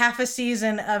half a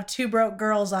season of Two Broke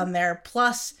Girls on there,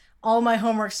 plus all my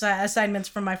homework assignments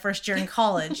from my first year in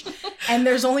college. And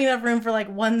there's only enough room for like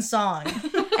one song.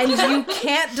 And you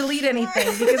can't delete anything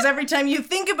because every time you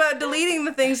think about deleting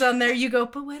the things on there, you go,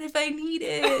 but what if I need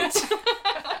it?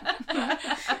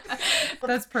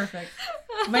 That's perfect.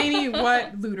 Lainey,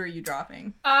 what loot are you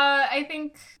dropping? I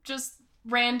think just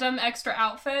random extra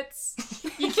outfits.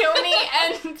 You kill me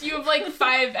and you have like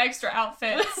 5 extra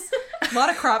outfits. A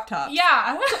lot of crop tops.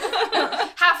 Yeah.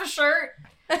 Half a shirt.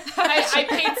 I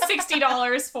paid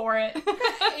 $60 for it.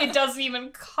 It doesn't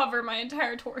even cover my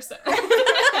entire torso.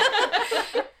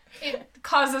 It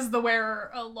causes the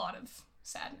wearer a lot of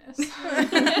sadness.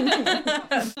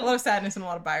 A lot of sadness and a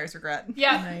lot of buyer's regret.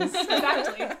 Yeah, Nice.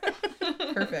 exactly.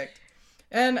 Perfect.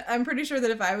 And I'm pretty sure that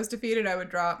if I was defeated, I would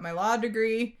drop my law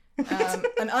degree,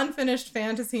 an unfinished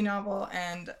fantasy novel,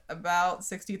 and about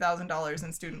 $60,000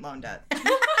 in student loan debt.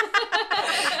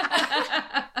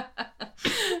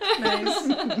 Nice.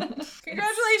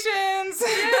 Congratulations!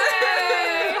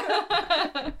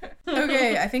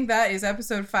 Okay, I think that is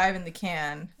episode 5 in the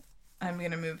can. I'm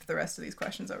going to move the rest of these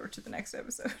questions over to the next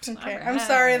episode. Okay, I'm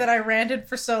sorry that I ranted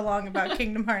for so long about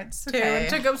Kingdom Hearts 2. Okay. It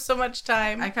took up so much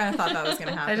time. I kind of thought that was going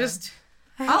to happen.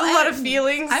 I have a lot of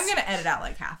feelings. I'm going to edit out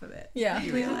like half of it. Yeah,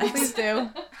 You realize. please do.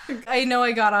 I know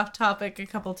I got off topic a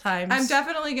couple times. I'm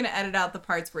definitely going to edit out the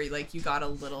parts where like you got a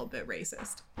little bit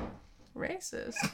racist. racist.